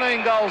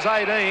 17 goals,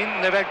 18.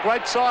 They've had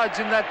great sides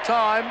in that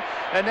time,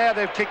 and now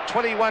they've kicked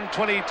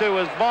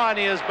 21-22 as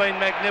Viney has been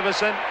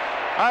magnificent.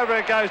 Over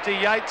it goes to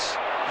Yeats.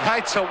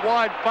 Yeats a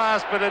wide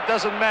pass, but it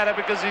doesn't matter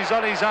because he's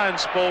on his own,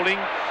 Spalding.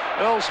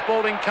 Earl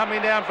Spalding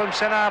coming down from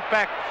centre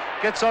back,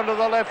 gets onto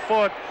the left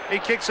foot. He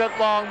kicks it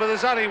long, but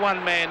there's only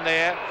one man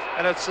there,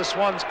 and it's the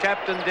Swans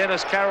captain,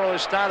 Dennis Carroll, who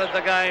started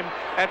the game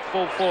at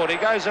full forward. He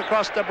goes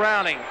across to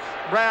Browning.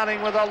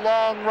 Browning with a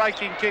long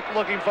raking kick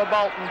looking for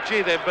Bolton.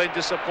 Gee, they've been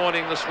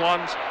disappointing, the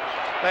Swans.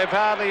 They've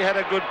hardly had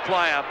a good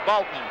player.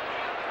 Bolton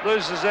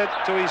loses it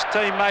to his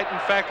teammate. In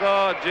fact,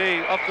 oh,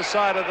 gee, off the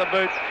side of the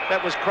boot.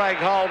 That was Craig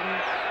Holden.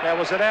 Now,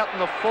 was it out in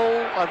the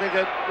full? I think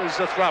it was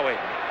a throw-in.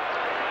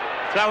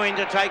 Throw-in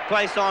to take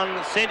place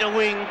on centre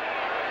wing.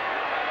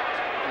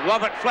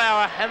 Robert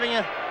Flower having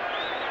a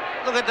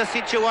look at the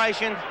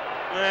situation,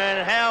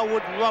 and how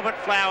would Robert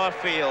Flower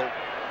feel?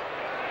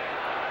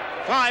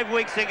 5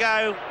 weeks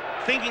ago,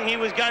 thinking he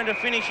was going to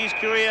finish his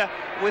career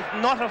with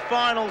not a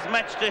finals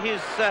match to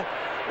his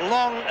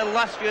long,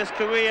 illustrious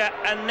career,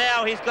 and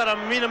now he's got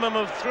a minimum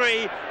of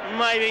 3,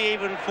 maybe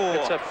even 4.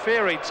 It's a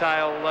fairy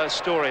tale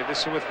story,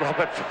 this with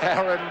Robert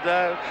Flower,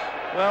 and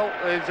well,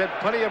 he's had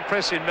plenty of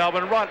press in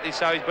Melbourne, rightly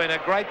so. He's been a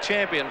great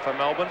champion for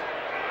Melbourne.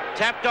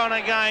 Tapped on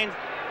again.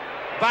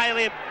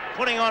 Bailey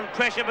putting on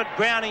pressure, but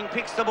Browning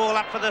picks the ball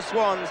up for the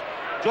Swans.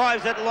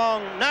 Drives it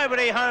long.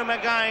 Nobody home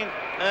again.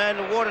 and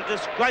what a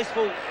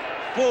disgraceful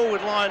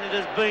forward line it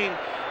has been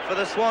for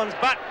the Swans,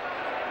 but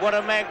what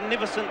a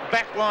magnificent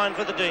back line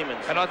for the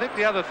Demons. And I think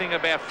the other thing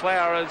about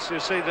Flower is, you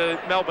see the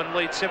Melbourne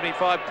lead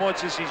 75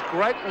 points, is his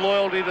great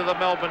loyalty to the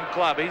Melbourne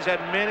club. He's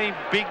had many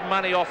big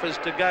money offers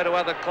to go to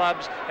other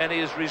clubs, and he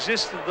has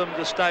resisted them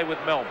to stay with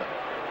Melbourne.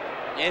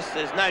 Yes,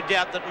 there's no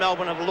doubt that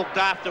Melbourne have looked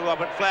after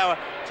Robert Flower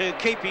to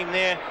keep him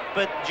there,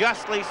 but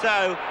justly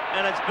so,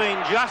 and it's been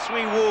just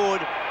reward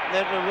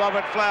that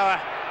Robert Flower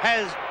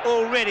has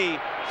already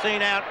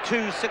seen out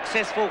 2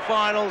 successful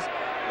finals,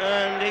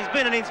 and he's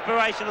been an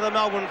inspiration to the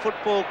Melbourne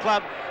Football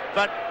Club,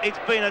 but it's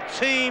been a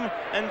team,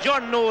 and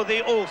John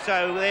Northey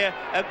also there,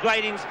 a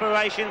great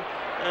inspiration,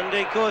 and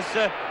of course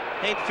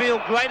he'd feel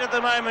great at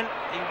the moment.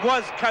 He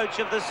was coach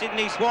of the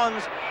Sydney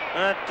Swans,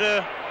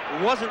 but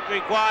wasn't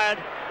required,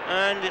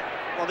 and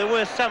well, there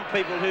were some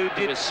people who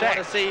did want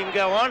to see him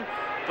go on,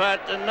 but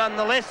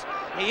nonetheless,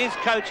 he is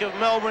coach of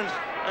Melbourne,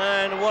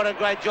 and what a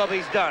great job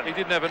he's done. He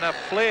didn't have enough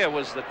flair,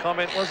 was the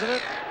comment, wasn't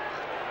it?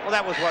 Well,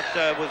 that was what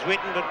was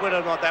written, but whether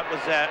or not that was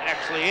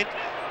actually it.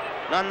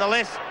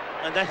 Nonetheless,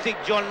 I don't think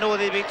John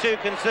Northey would be too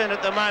concerned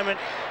at the moment.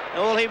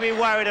 All he'd be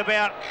worried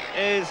about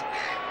is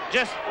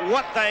just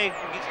what they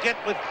get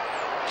with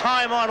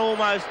time on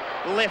almost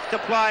left to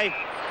play.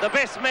 The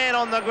best man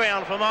on the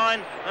ground for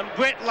mine, and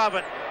Brett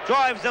Lovett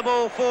drives the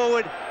ball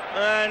forward,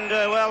 and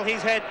well,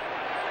 he's had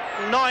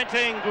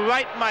 19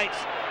 great mates.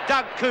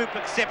 Doug Coop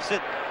accepts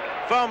it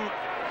from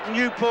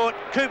Newport.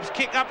 Coop's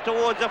kick up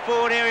towards the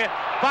forward area.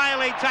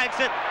 Bailey takes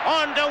it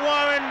on to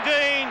Warren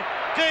Dean.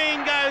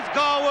 Dean goes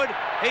goalward.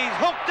 He's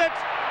hooked it,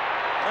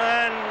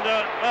 and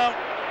well,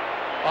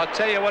 I'll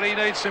tell you what, he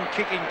needs some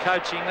kicking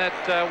coaching, that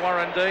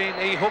Warren Dean.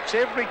 He hooks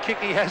every kick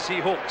he has, he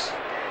hooks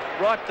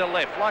right to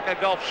left like a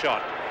golf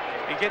shot.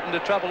 He'd get into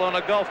trouble on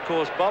a golf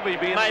course, Bobby.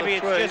 Maybe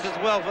it's just as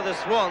well for the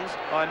Swans.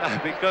 I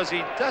know, because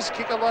he does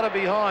kick a lot of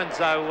behinds,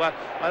 though.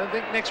 I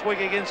think next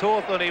week against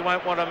Hawthorn he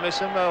won't want to miss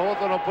him.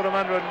 Hawthorn will put him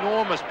under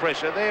enormous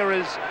pressure. There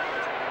is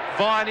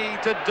Viney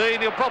to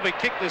Dean. He'll probably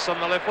kick this on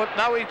the left foot.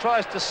 No, he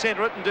tries to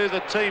centre it and do the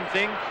team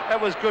thing.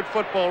 That was good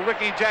football.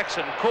 Ricky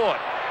Jackson caught.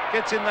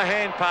 Gets in the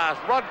hand pass.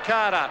 Rod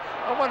Carter.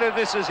 I wonder if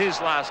this is his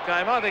last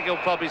game. I think he'll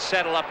probably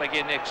saddle up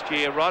again next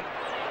year, Rod.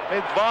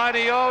 It's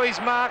Viney. Oh,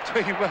 he's marked.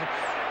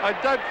 I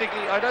don't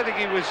think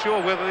he was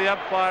sure whether the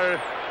umpire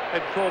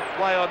had called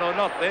play on or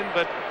not then,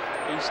 but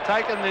he's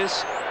taken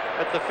this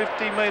at the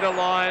 50-metre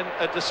line.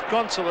 A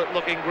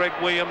disconsolate-looking Greg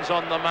Williams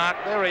on the mark.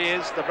 There he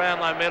is, the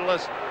Brownlow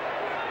medalist.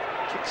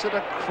 Kicks it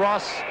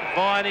across.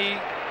 Viney.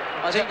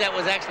 I think that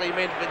was actually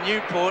meant for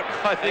Newport.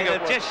 I think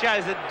it just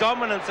shows the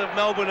dominance of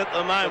Melbourne at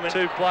the moment.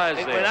 The 2 players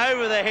it there. Went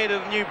over the head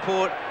of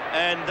Newport,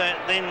 and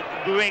then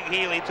Greg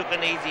Healy took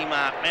an easy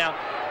mark. Now,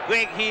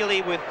 Greg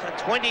Healy, with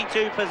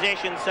 22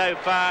 possessions so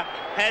far,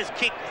 has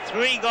kicked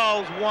 3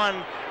 goals,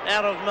 1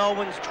 out of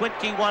Melbourne's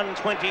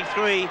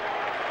 21-23.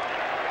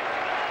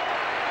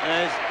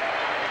 There's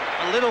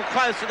a little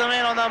close to the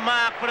man on the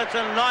mark, but it's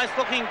a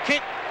nice-looking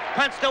kick.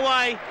 Punched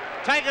away,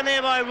 taken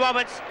there by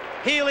Roberts.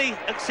 Healy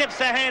accepts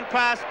the hand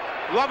pass.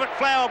 Robert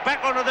Flower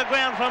back onto the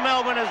ground for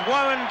Melbourne as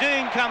Warren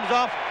Dean comes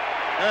off.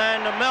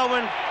 And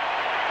Melbourne,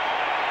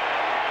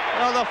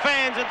 well, the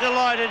fans are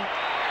delighted.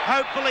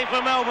 Hopefully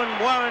for Melbourne,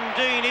 Warren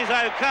Dean is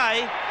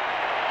okay.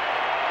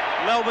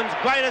 Melbourne's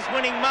greatest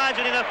winning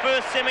margin in the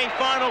first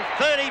semi-final,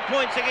 30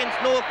 points against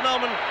North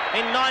Melbourne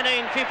in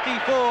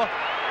 1954.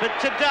 But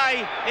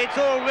today, it's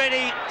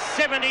already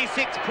 76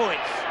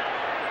 points.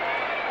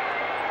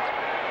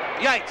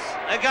 Yeats,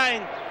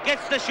 again,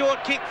 gets the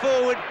short kick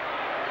forward.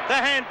 The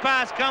hand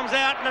pass comes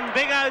out, and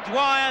Big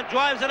O'Dwyer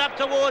drives it up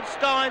towards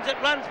Steins. It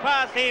runs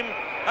past him.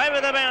 Over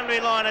the boundary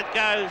line it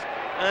goes.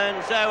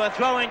 And so a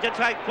throw-in to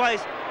take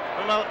place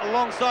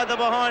alongside the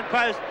behind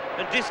post.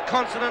 A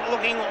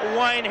disconsolate-looking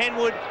Wayne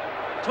Henwood.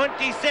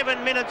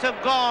 27 minutes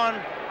have gone.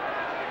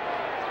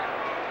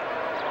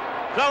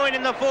 Throw-in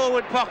in the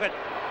forward pocket.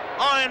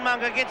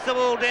 Ironmonger gets the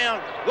ball down.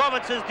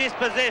 Roberts is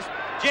dispossessed.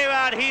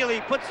 Gerard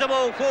Healy puts the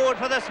ball forward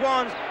for the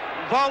Swans.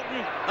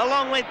 Bolton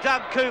along with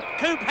Doug Coop.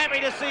 Coop happy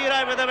to see it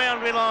over the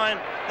boundary line.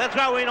 The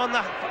throw in on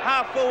the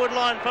half-forward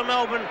line for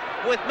Melbourne,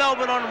 with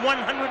Melbourne on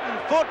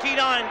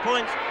 149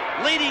 points,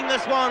 leading the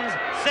Swans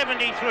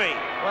 73.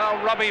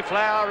 Well, Robbie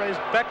Flower is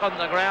back on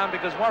the ground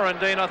because Warren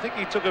Dean, I think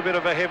he took a bit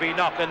of a heavy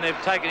knock and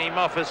they've taken him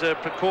off as a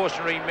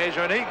precautionary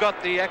measure, and he got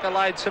the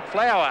accolades that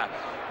Flower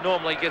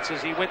normally gets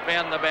as he went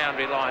round the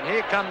boundary line.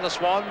 Here come the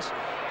Swans.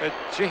 But,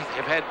 gee,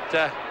 they've had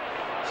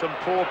some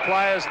poor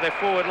players. Their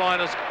forward line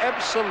has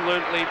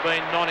absolutely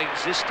been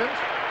non-existent,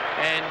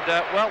 and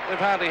well, they've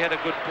hardly had a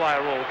good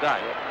player all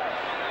day.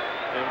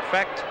 In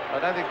fact, I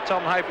don't think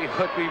Tom Hafey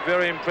would be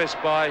very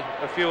impressed by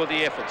a few of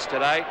the efforts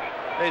today.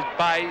 There's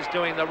Bays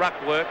doing the ruck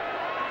work.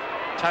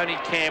 Tony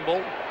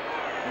Campbell,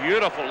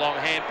 beautiful long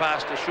hand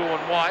pass to Sean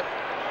White.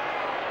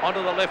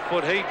 Onto the left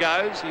foot he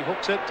goes. He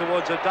hooks it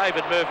towards a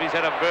David Murphy's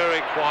had a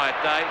very quiet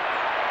day.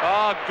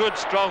 Oh, good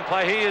strong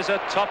play. He is a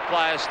top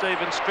player,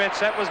 Stephen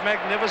Stretz. That was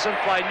magnificent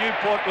play.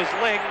 Newport was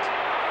legged,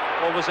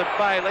 or was it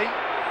Bailey?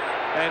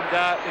 And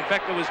in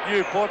fact, it was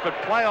Newport,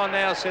 but play on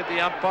now, said the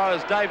umpire,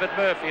 is David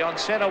Murphy on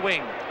centre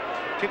wing.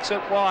 Kicks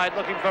it wide,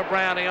 looking for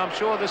Browning. I'm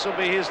sure this will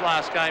be his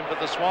last game for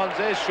the Swans.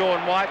 There's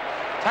Sean White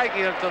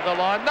taking it to the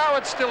line. No,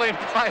 it's still in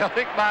play. I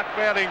think Mark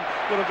Browning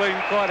would have been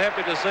quite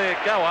happy to see it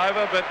go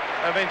over, but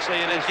eventually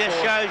it is. It just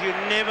shows you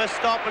never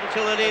stop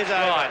until it is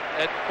over. Right,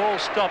 it ball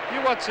stopped. You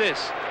watch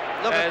this.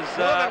 Look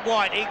at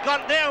White.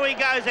 There he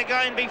goes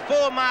again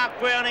before Mark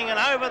Browning and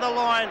over the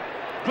line.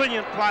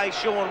 Brilliant play,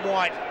 Sean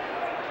White.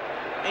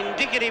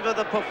 Indicative of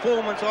the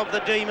performance of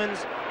the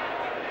Demons.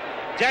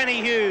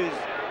 Danny Hughes.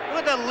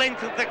 Look at the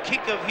length of the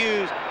kick of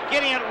Hughes.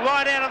 Getting it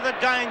right out of the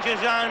danger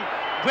zone.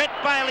 Brett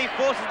Bailey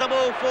forces the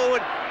ball forward.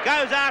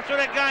 Goes after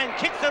it again.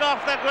 Kicks it off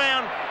the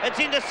ground.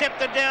 It's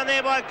intercepted down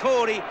there by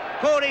Cordy.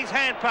 Cordy's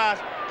hand pass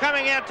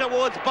coming out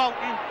towards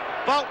Bolton.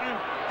 Bolton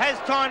has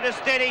time to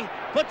steady.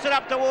 Puts it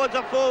up towards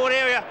the forward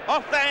area.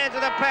 Off the hands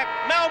of the pack.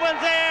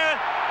 Melbourne's there.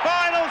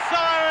 Final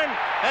siren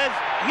as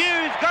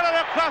Hughes got it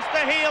across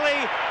to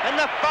Healy. And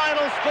the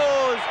final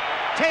scores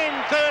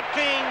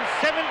 10-13,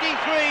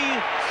 73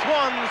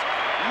 Swans.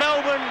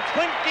 Melbourne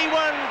 21-23,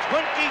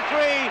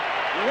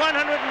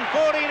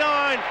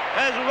 149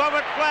 as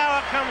Robert Flower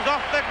comes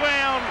off the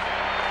ground.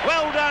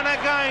 Well done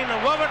again,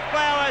 Robert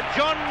Flower,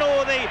 John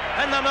Northey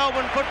and the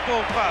Melbourne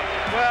Football Club.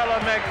 Well,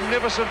 a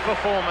magnificent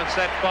performance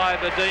that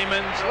by the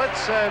Demons.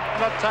 Let's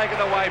not take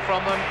it away from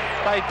them.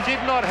 They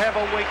did not have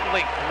a weak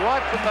link.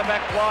 Right from the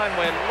back line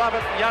where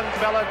Lovett, young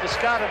fella,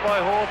 discarded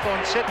by Hawthorn,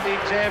 set the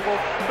example.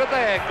 But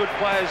they had good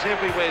players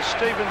everywhere.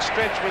 Stephen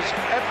Stretch was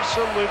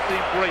absolutely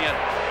brilliant.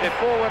 Their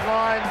forward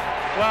line,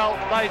 well,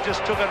 they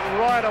just took it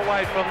right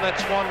away from that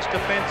Swans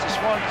defence. The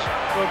Swans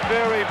were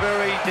very,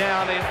 very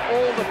down in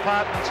all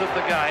departments of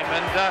the game.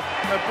 And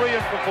a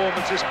brilliant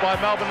performance this by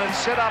Melbourne, and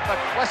set up a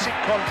classic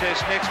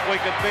contest next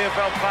week at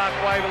VFL Park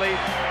Waverley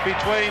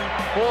between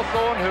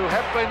Hawthorn, who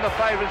have been the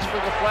favourites for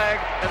the flag,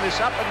 and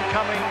this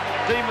up-and-coming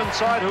Demon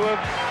side who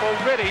have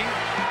already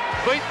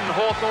beaten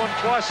Hawthorn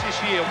twice this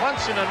year,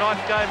 once in a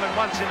night game and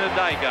once in a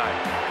day game.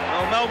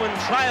 Well, Melbourne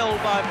trailed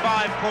by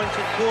 5 points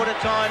at quarter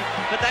time,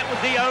 but that was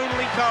the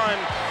only time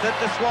that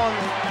the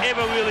Swans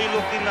ever really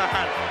looked in the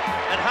hunt.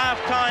 At half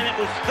time it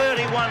was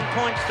 31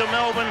 points to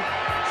Melbourne,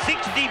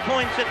 60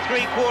 points at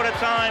three-quarter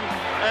time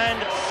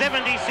and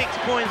 76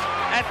 points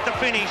at the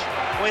finish,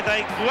 with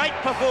a great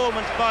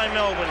performance by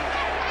Melbourne.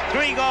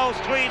 3 goals,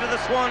 3 to the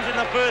Swans in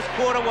the first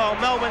quarter, while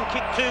Melbourne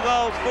kicked 2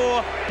 goals,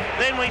 4.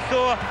 Then we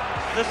saw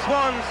the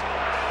Swans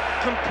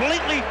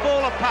completely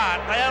fall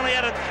apart. They only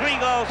added 3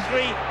 goals,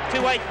 3 to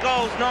 8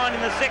 goals, 9 in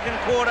the second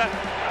quarter.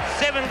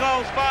 7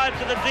 goals, 5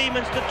 to the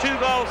Demons to 2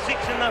 goals, 6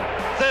 in the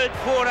third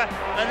quarter.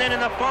 And then in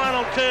the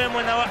final term,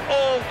 when they were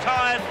all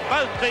tired,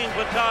 both teams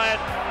were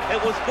tired, it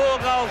was 4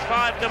 goals,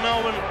 5 to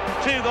Melbourne,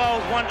 2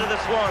 goals, 1 to the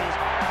Swans.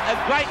 A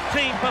great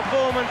team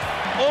performance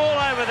all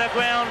over the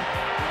ground.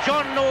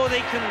 John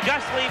Northey can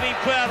justly be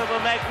proud of a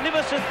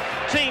magnificent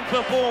team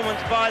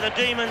performance by the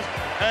Demons.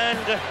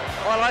 And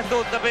well, I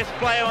thought the best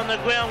player on the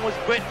ground was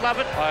Brett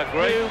Lovett. I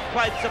agree. Who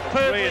played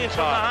superbly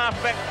from the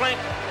half-back flank.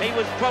 He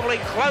was probably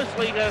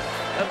closely to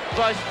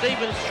by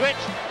Stephen Stretch.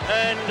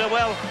 And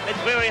well, it's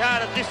very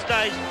hard at this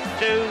stage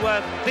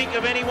to think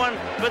of anyone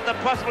but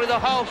possibly the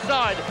whole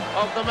side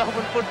of the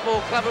Melbourne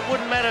Football Club. It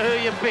wouldn't matter who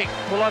you pick.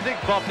 Well, I think,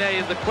 Bob, now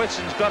the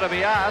question's got to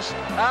be asked,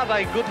 are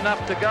they good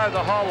enough to go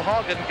the whole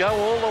hog and go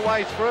all the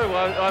way through?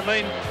 I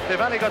mean, they've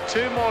only got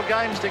 2 more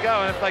games to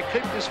go, and if they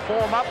keep this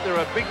form up, they're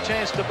a big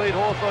chance to beat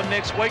Hawthorn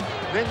next week.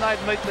 Then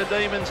they'd meet the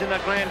Demons in the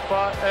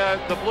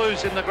the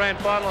Blues in the grand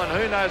final, and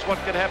who knows what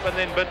could happen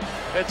then. But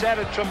it's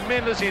added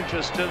tremendous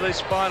interest to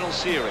this final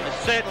series. It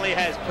certainly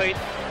has, Pete.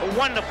 A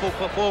wonderful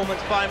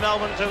performance by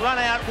Melbourne to run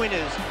out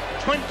winners.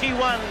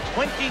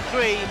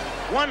 21-23,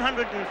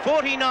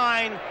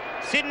 149.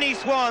 Sydney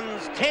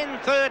Swans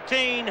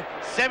 10-13,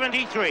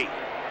 73.